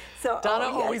 So, Donna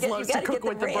always loves to cook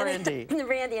with the brandy. The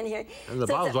brandy in here. And the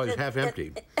bottle's always half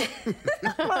empty.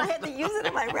 Well, I had to use it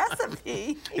in my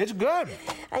recipe. It's good.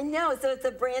 I know. So it's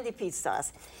a brandy peach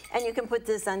sauce. And you can put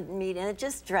this on meat, and it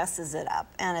just dresses it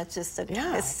up. And it's just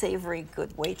a savory,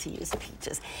 good way to use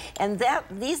peaches. And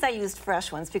these I used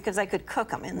fresh ones because I could cook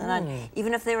them. And then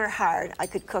even if they were hard, I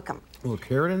could cook them. A little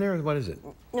carrot in there? What is it?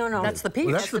 No. That's the peach.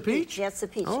 Well, that's the peach? That's the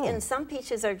peach. Oh. And some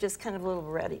peaches are just kind of a little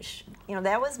reddish. You know,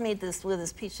 that was made with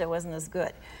this peach that wasn't as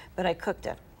good, but I cooked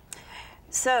it.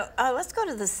 So let's go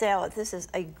to the salad. This is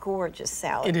a gorgeous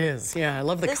salad. It is, yeah, I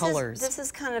love the colors. This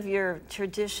is kind of your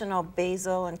traditional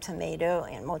basil and tomato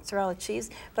and mozzarella cheese,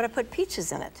 but I put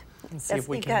peaches in it. Let's see if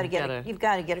we can You've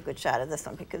got to get a good shot of this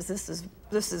one because this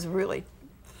is really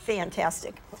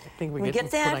fantastic. I think we get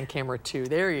put on camera too.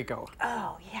 There you go.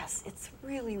 Oh, yes, it's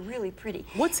really, really pretty.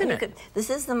 What's in it? This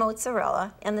is the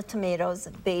mozzarella and the tomatoes,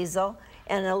 basil,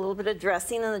 and a little bit of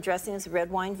dressing, and the dressing is red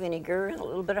wine vinegar and a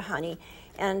little bit of honey.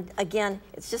 And again,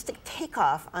 it's just a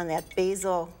takeoff on that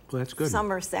basil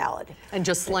summer salad. And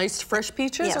just sliced fresh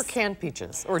peaches Yes. or canned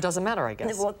peaches? Or it doesn't matter, I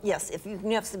guess. Well, yes, if you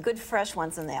have some good fresh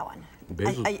ones in that one.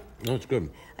 Basil, no, it's good.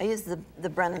 I used the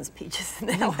Brennan's peaches in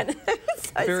that one.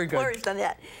 So Very I splurged on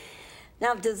that.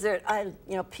 Now dessert,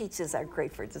 peaches are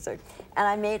great for dessert. And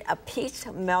I made a peach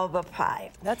Melba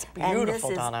pie. That's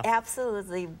beautiful, Donna. And this is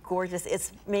absolutely gorgeous.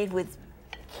 It's made with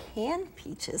canned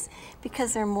peaches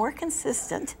because they're more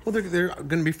consistent. Well, they're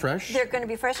going to be fresh. They're going to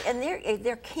be fresh, and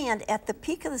they're canned at the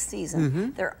peak of the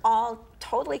season. They're all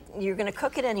totally. You're going to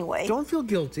cook it anyway. Don't feel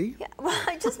guilty. Yeah, well,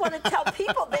 I just want to tell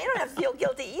people they don't have to feel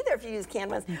guilty either if you use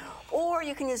canned ones, or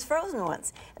you can use frozen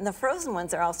ones. And the frozen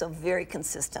ones are also very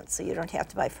consistent, so you don't have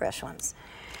to buy fresh ones.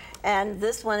 And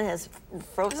this one has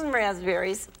frozen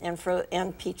raspberries and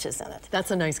peaches in it.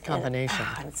 That's a nice combination.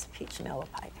 And it's peach Melba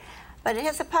pie, but it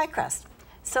has a pie crust.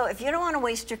 So if you don't want to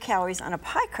waste your calories on a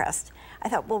pie crust, I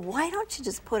thought, well, why don't you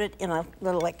just put it in a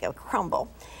little, like a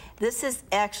crumble? This is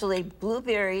actually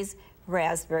blueberries,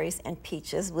 raspberries, and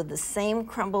peaches with the same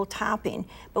crumble topping,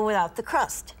 but without the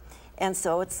crust. And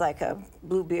so it's like a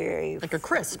blueberry... Like a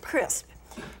crisp. Crisp.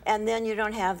 And then you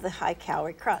don't have the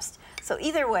high-calorie crust. So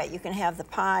either way, you can have the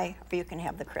pie or you can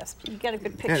have the crisp. You get a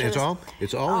good picture. And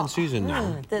it's all in season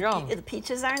now. The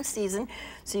peaches are in season,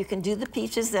 so you can do the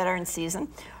peaches that are in season,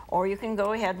 or you can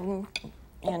go ahead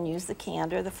and use the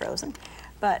canned or the frozen.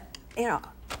 But, you know,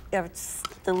 it's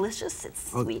delicious,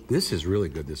 it's sweet. This is really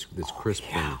good, this crisp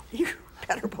thing. You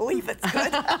better believe it's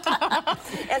good.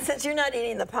 And since you're not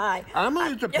eating the pie. I'm going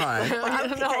to eat the pie.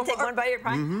 Can I take one bite of your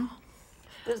pie?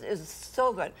 This is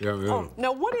so good. Yeah, oh,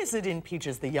 now, what is it in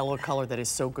peaches, the yellow color, that is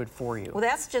so good for you? Well,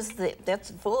 that's just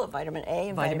that's full of vitamin A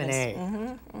and vitamin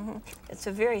vitamins. It's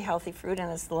a very healthy fruit,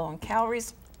 and it's low in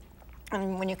calories.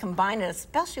 And when you combine it,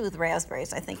 especially with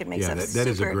raspberries, I think it makes that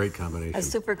is a great combination. A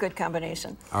super good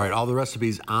combination. All right, all the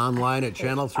recipes online at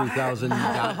channel3000.com.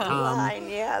 Online,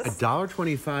 yes.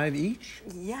 $1.25 each?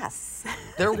 Yes.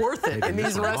 They're worth it in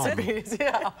these recipes,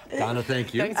 yeah. Donna,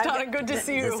 thank you. Thanks, Donna. Good to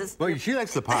see you. Well, she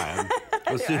likes the pie.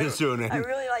 We'll see you soon. I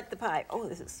really like the pie. Oh,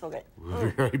 this is so good.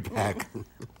 We'll be right back.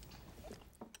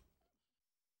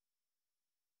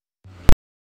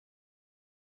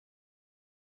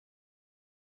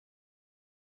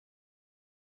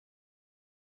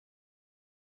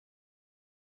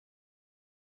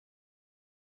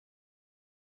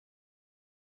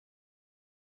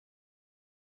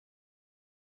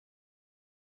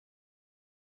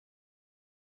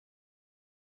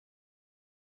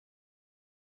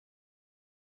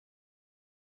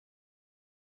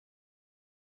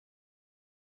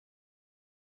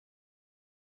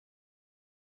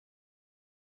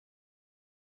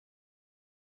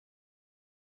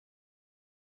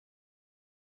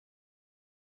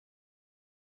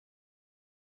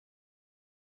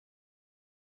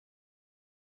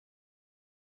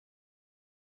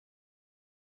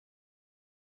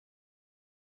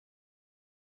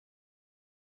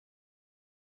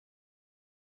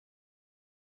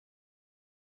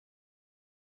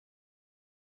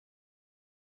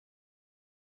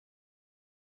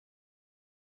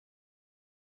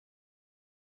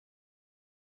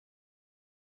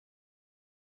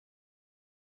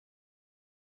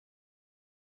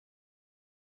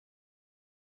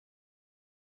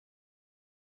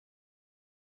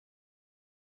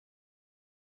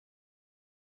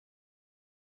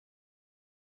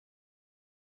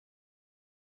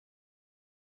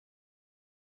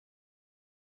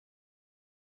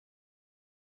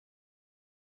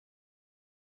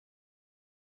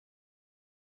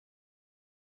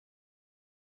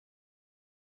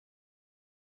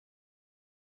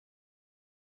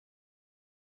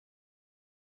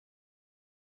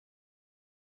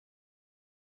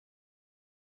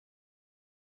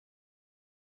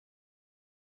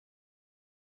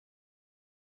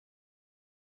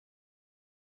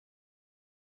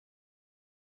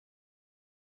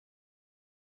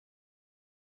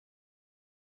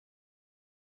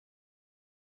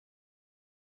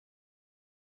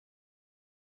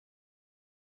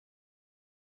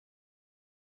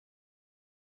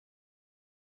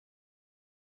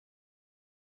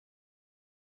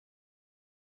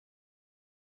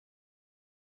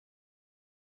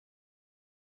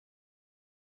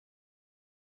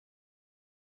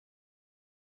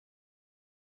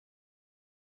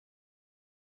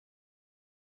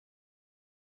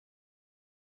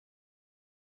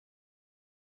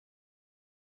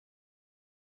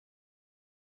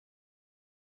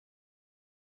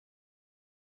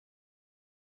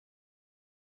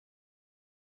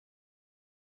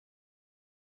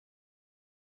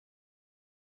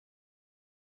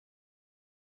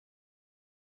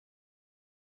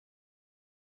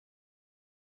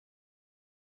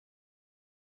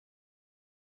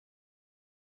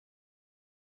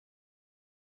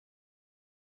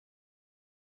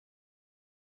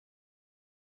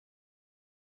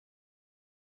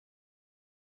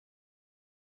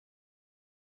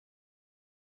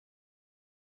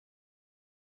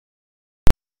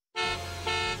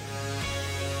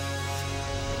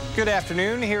 Good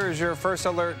afternoon. Here is your first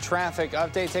alert traffic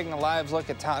update, taking a live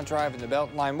look at Todd Drive and the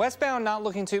Beltline. Westbound not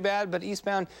looking too bad, but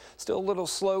eastbound still a little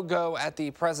slow go at the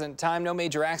present time. No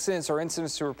major accidents or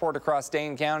incidents to report across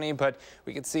Dane County, but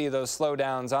we can see those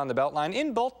slowdowns on the Beltline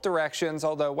in both directions,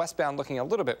 although westbound looking a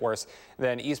little bit worse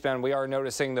than eastbound. We are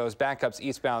noticing those backups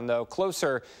eastbound, though,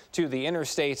 closer to the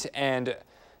interstate and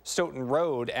Stoughton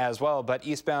Road as well, but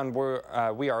eastbound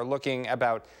we are looking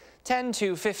about 10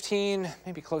 to 15,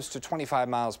 maybe close to 25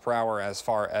 miles per hour as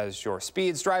far as your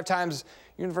speeds. Drive times,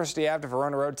 University Ave to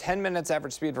Verona Road, 10 minutes,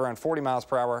 average speed of around 40 miles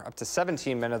per hour, up to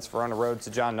 17 minutes Verona Road to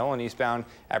John Nolan eastbound,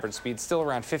 average speed still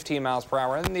around 15 miles per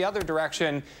hour. And in the other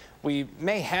direction, we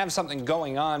may have something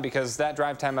going on because that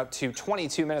drive time up to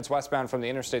 22 minutes westbound from the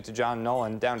interstate to John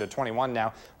Nolan, down to 21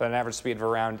 now, with an average speed of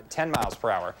around 10 miles per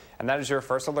hour. And that is your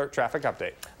first alert traffic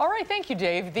update. All right, thank you,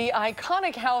 Dave. The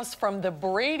iconic house from the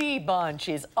Brady Bunch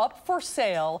is up for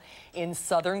sale in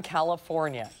Southern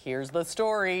California. Here's the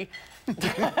story.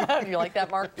 You like that,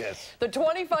 Mark? Yes. The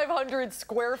 2,500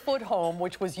 square foot home,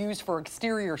 which was used for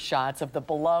exterior shots of the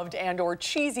beloved and/or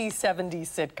cheesy 70s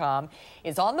sitcom,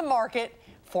 is on the market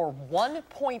for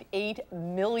 $1.8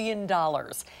 million.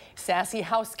 Sassy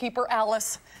housekeeper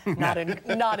Alice, not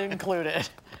included.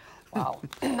 Wow,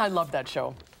 I love that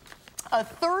show. A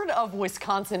third of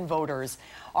Wisconsin voters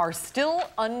are still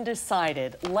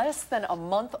undecided, less than a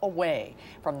month away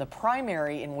from the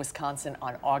primary in Wisconsin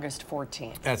on August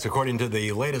 14th. That's according to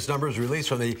the latest numbers released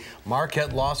from the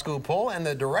Marquette Law School poll, and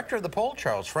the director of the poll,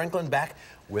 Charles Franklin, back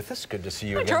with us. Good to see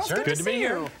you again, Charles, sir. good to be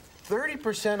here.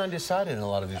 30% undecided in a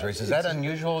lot of these races. Is that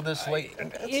unusual this late?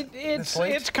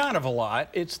 It's kind of a lot.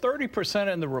 It's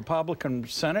 30% in the Republican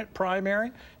Senate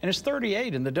primary, and it's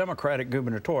 38% in the Democratic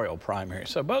gubernatorial primary.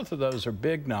 So both of those are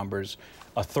big numbers,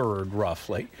 a third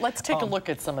roughly. Let's take a look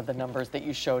at some of the numbers that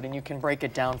you showed, and you can break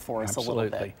it down for us a little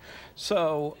bit.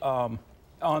 So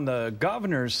on the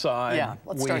governor's side,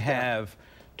 we have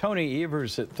Tony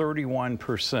Evers at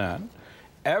 31%.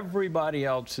 Everybody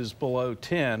else is below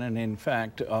 10, and in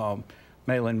fact,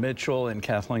 Malin Mitchell and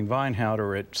Kathleen Vinehout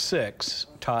are at 6,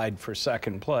 tied for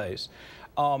second place,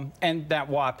 and that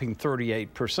whopping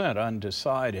 38%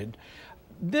 undecided.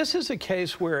 This is a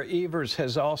case where Evers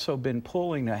has also been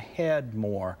pulling ahead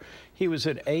more. He was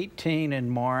at 18 in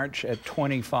March, at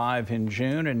 25 in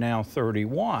June, and now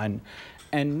 31,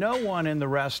 and no one in the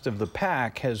rest of the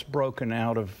pack has broken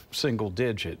out of single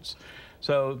digits.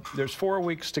 So there's 4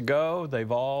 weeks to go.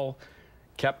 They've all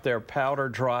kept their powder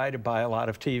dry to buy a lot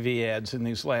of TV ads in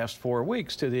these last 4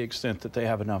 weeks, to the extent that they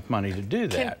have enough money to do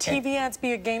that. Can TV ads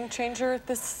be a game changer at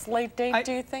this late date,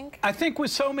 do you think? I think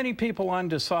with so many people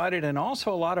undecided, and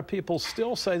also a lot of people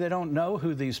still say they don't know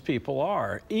who these people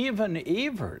are. Even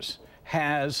Evers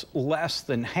has less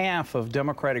than half of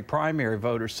Democratic primary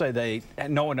voters say they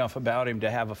know enough about him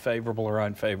to have a favorable or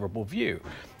unfavorable view.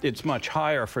 It's much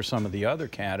higher for some of the other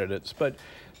candidates, but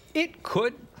it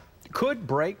could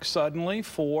break suddenly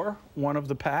for one of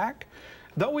the pack,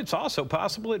 though it's also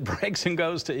possible it breaks and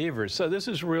goes to Evers. So this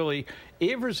is really,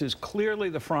 Evers is clearly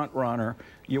the front runner.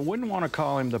 You wouldn't want to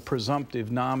call him the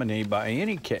presumptive nominee by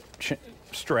any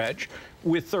stretch,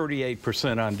 with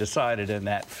 38% undecided in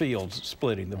that field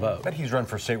splitting the vote. But he's run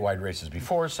for statewide races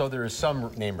before, so there is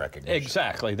some name recognition.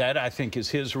 Exactly. That, I think, is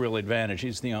his real advantage.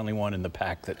 He's the only one in the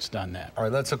pack that's done that. All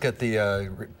right, let's look at the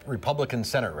Republican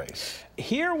Senate race.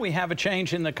 Here we have a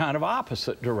change in the kind of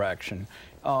opposite direction.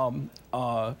 Leah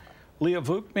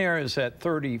Vukmir is at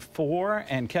 34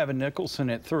 and Kevin Nicholson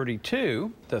at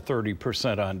 32, the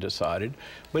 30% undecided.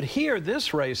 But here,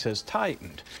 this race has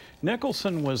tightened.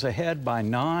 Nicholson was ahead by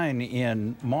 9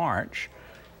 in March,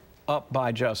 up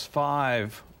by just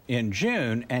 5 in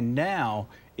June, and now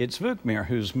it's Vukmir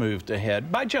who's moved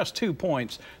ahead by just 2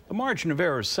 points. The margin of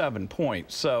error is 7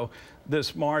 points, so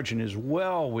this margin is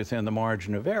well within the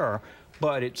margin of error,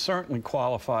 but it certainly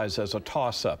qualifies as a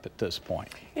toss-up at this point.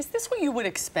 Is this what you would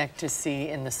expect to see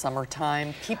in the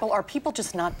summertime? Are people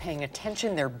just not paying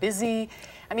attention? They're busy?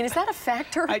 I mean, is that a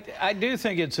factor? I do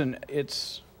think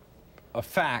it's a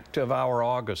fact of our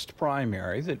August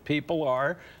primary that people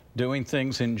are doing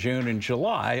things in June and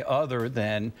July other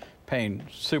than paying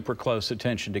super close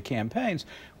attention to campaigns.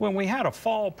 When we had a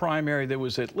fall primary, there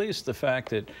was at least the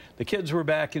fact that the kids were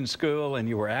back in school and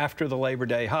you were after the Labor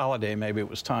Day holiday. Maybe it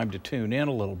was time to tune in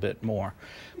a little bit more.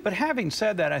 But having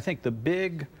said that, I think the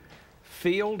big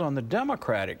field on the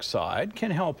Democratic side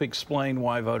can help explain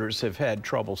why voters have had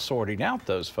trouble sorting out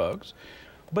those folks.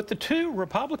 But the two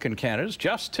Republican candidates,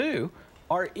 just two,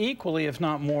 are equally, if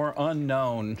not more,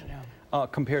 unknown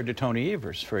compared to Tony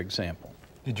Evers, for example.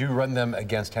 Did you run them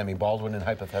against Tammy Baldwin in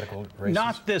hypothetical races?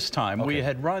 Not this time. Okay. We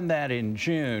had run that in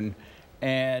June,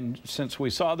 And since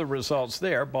we saw the results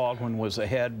there, Baldwin was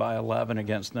ahead by 11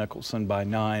 against Nicholson, by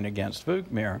 9 against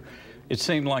Vukmir. It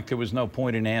seemed like there was no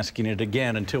point in asking it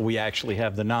again until we actually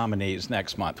have the nominees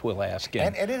next month. We'll ask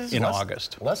in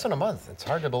August. Less than a month. It's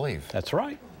hard to believe. That's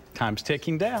right. Time's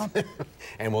ticking down.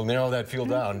 And we'll narrow that field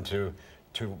down to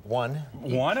one.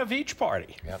 One of each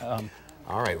party. Yep.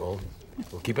 All right, well,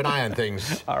 we'll keep an eye on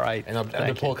things. All right. And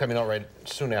the poll coming out right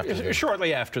soon after.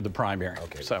 Shortly after the primary.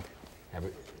 Okay. So.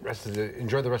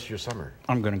 Enjoy the rest of your summer.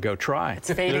 I'm going to go try.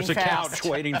 It's fading There's a fast. couch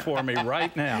waiting for me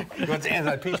right now. And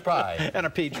a peach pie. And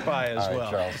a peach pie as well.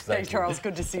 Charles, thanks, Charles.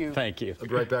 Good to see you. Thank you. We'll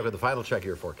be right back with the final check of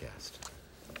your forecast.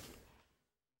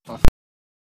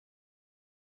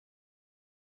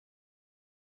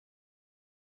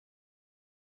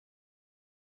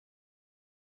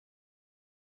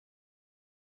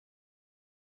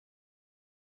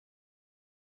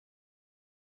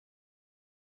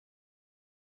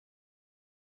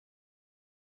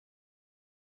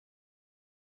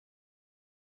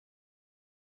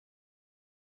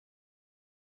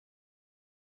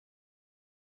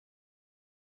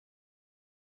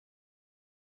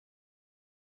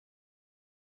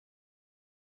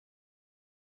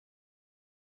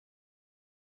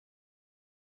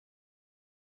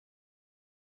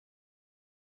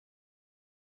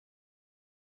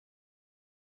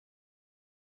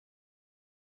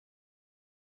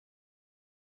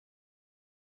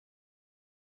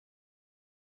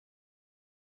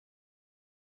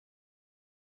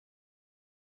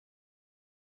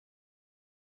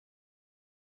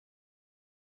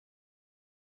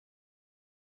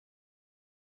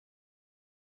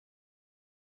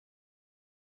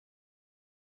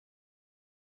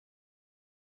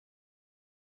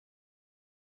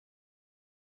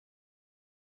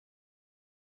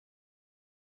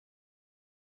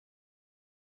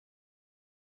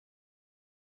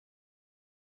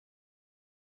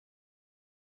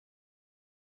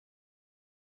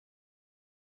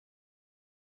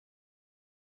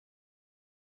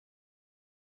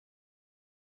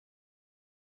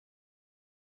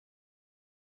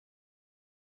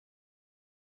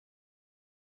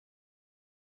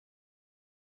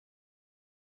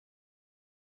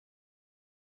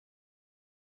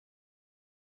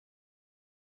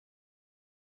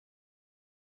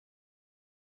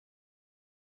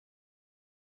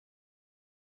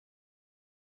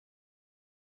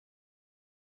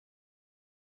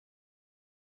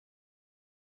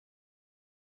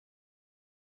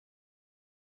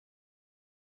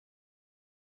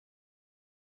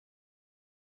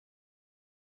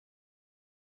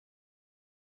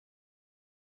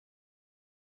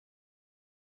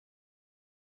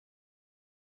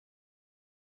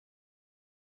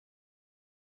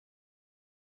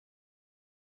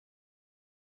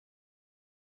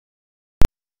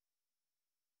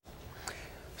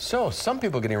 So, some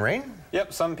people getting rain?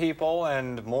 Yep, some people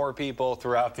and more people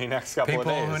throughout the next couple of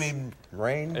days. People who need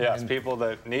rain? Yes, people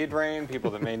that need rain, people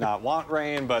that may not want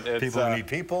rain, but it's... People who need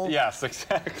people? Yes,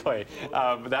 exactly.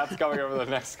 That's coming over the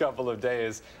next couple of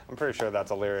days. I'm pretty sure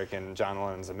that's a lyric in John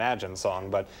Lennon's Imagine song,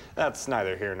 but that's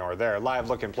neither here nor there. Live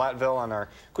look in Platteville on our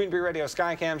Queen Bee Radio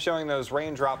Skycam showing those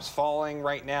raindrops falling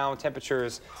right now.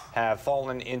 Temperatures have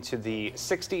fallen into the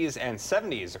 60s and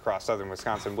 70s across southern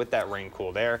Wisconsin with that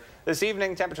rain-cooled air. This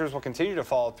evening, temperatures will continue to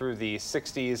fall through the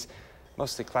 60s,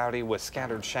 mostly cloudy with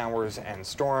scattered showers and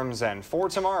storms. And for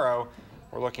tomorrow,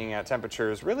 we're looking at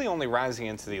temperatures really only rising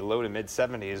into the low to mid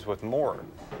 70s with more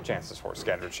chances for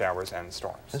scattered showers and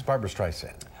storms. This is Barbra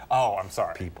Streisand. Oh, I'm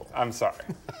sorry. People. I'm sorry.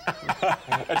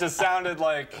 It just sounded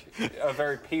like a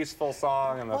very peaceful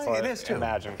song, and that's what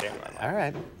Imagine came to my mind. All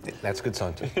right. That's a good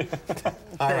song, too.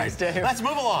 All right, Dave. Let's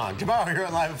move along. Tomorrow here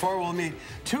at Live at 4, we'll meet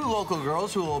two local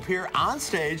girls who will appear on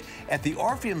stage at the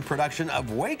Orpheum production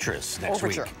of Waitress next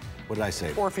week. What did I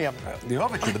say? Orpheum. The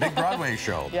Overture, the big Broadway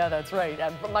show. Yeah, that's right.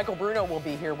 Michael Bruno will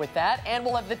be here with that. And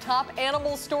we'll have the top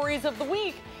animal stories of the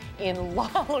week in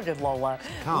look at Lola.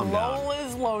 Calm down.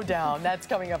 Lola's Lowdown. That's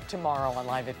coming up tomorrow on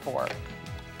Live at 4.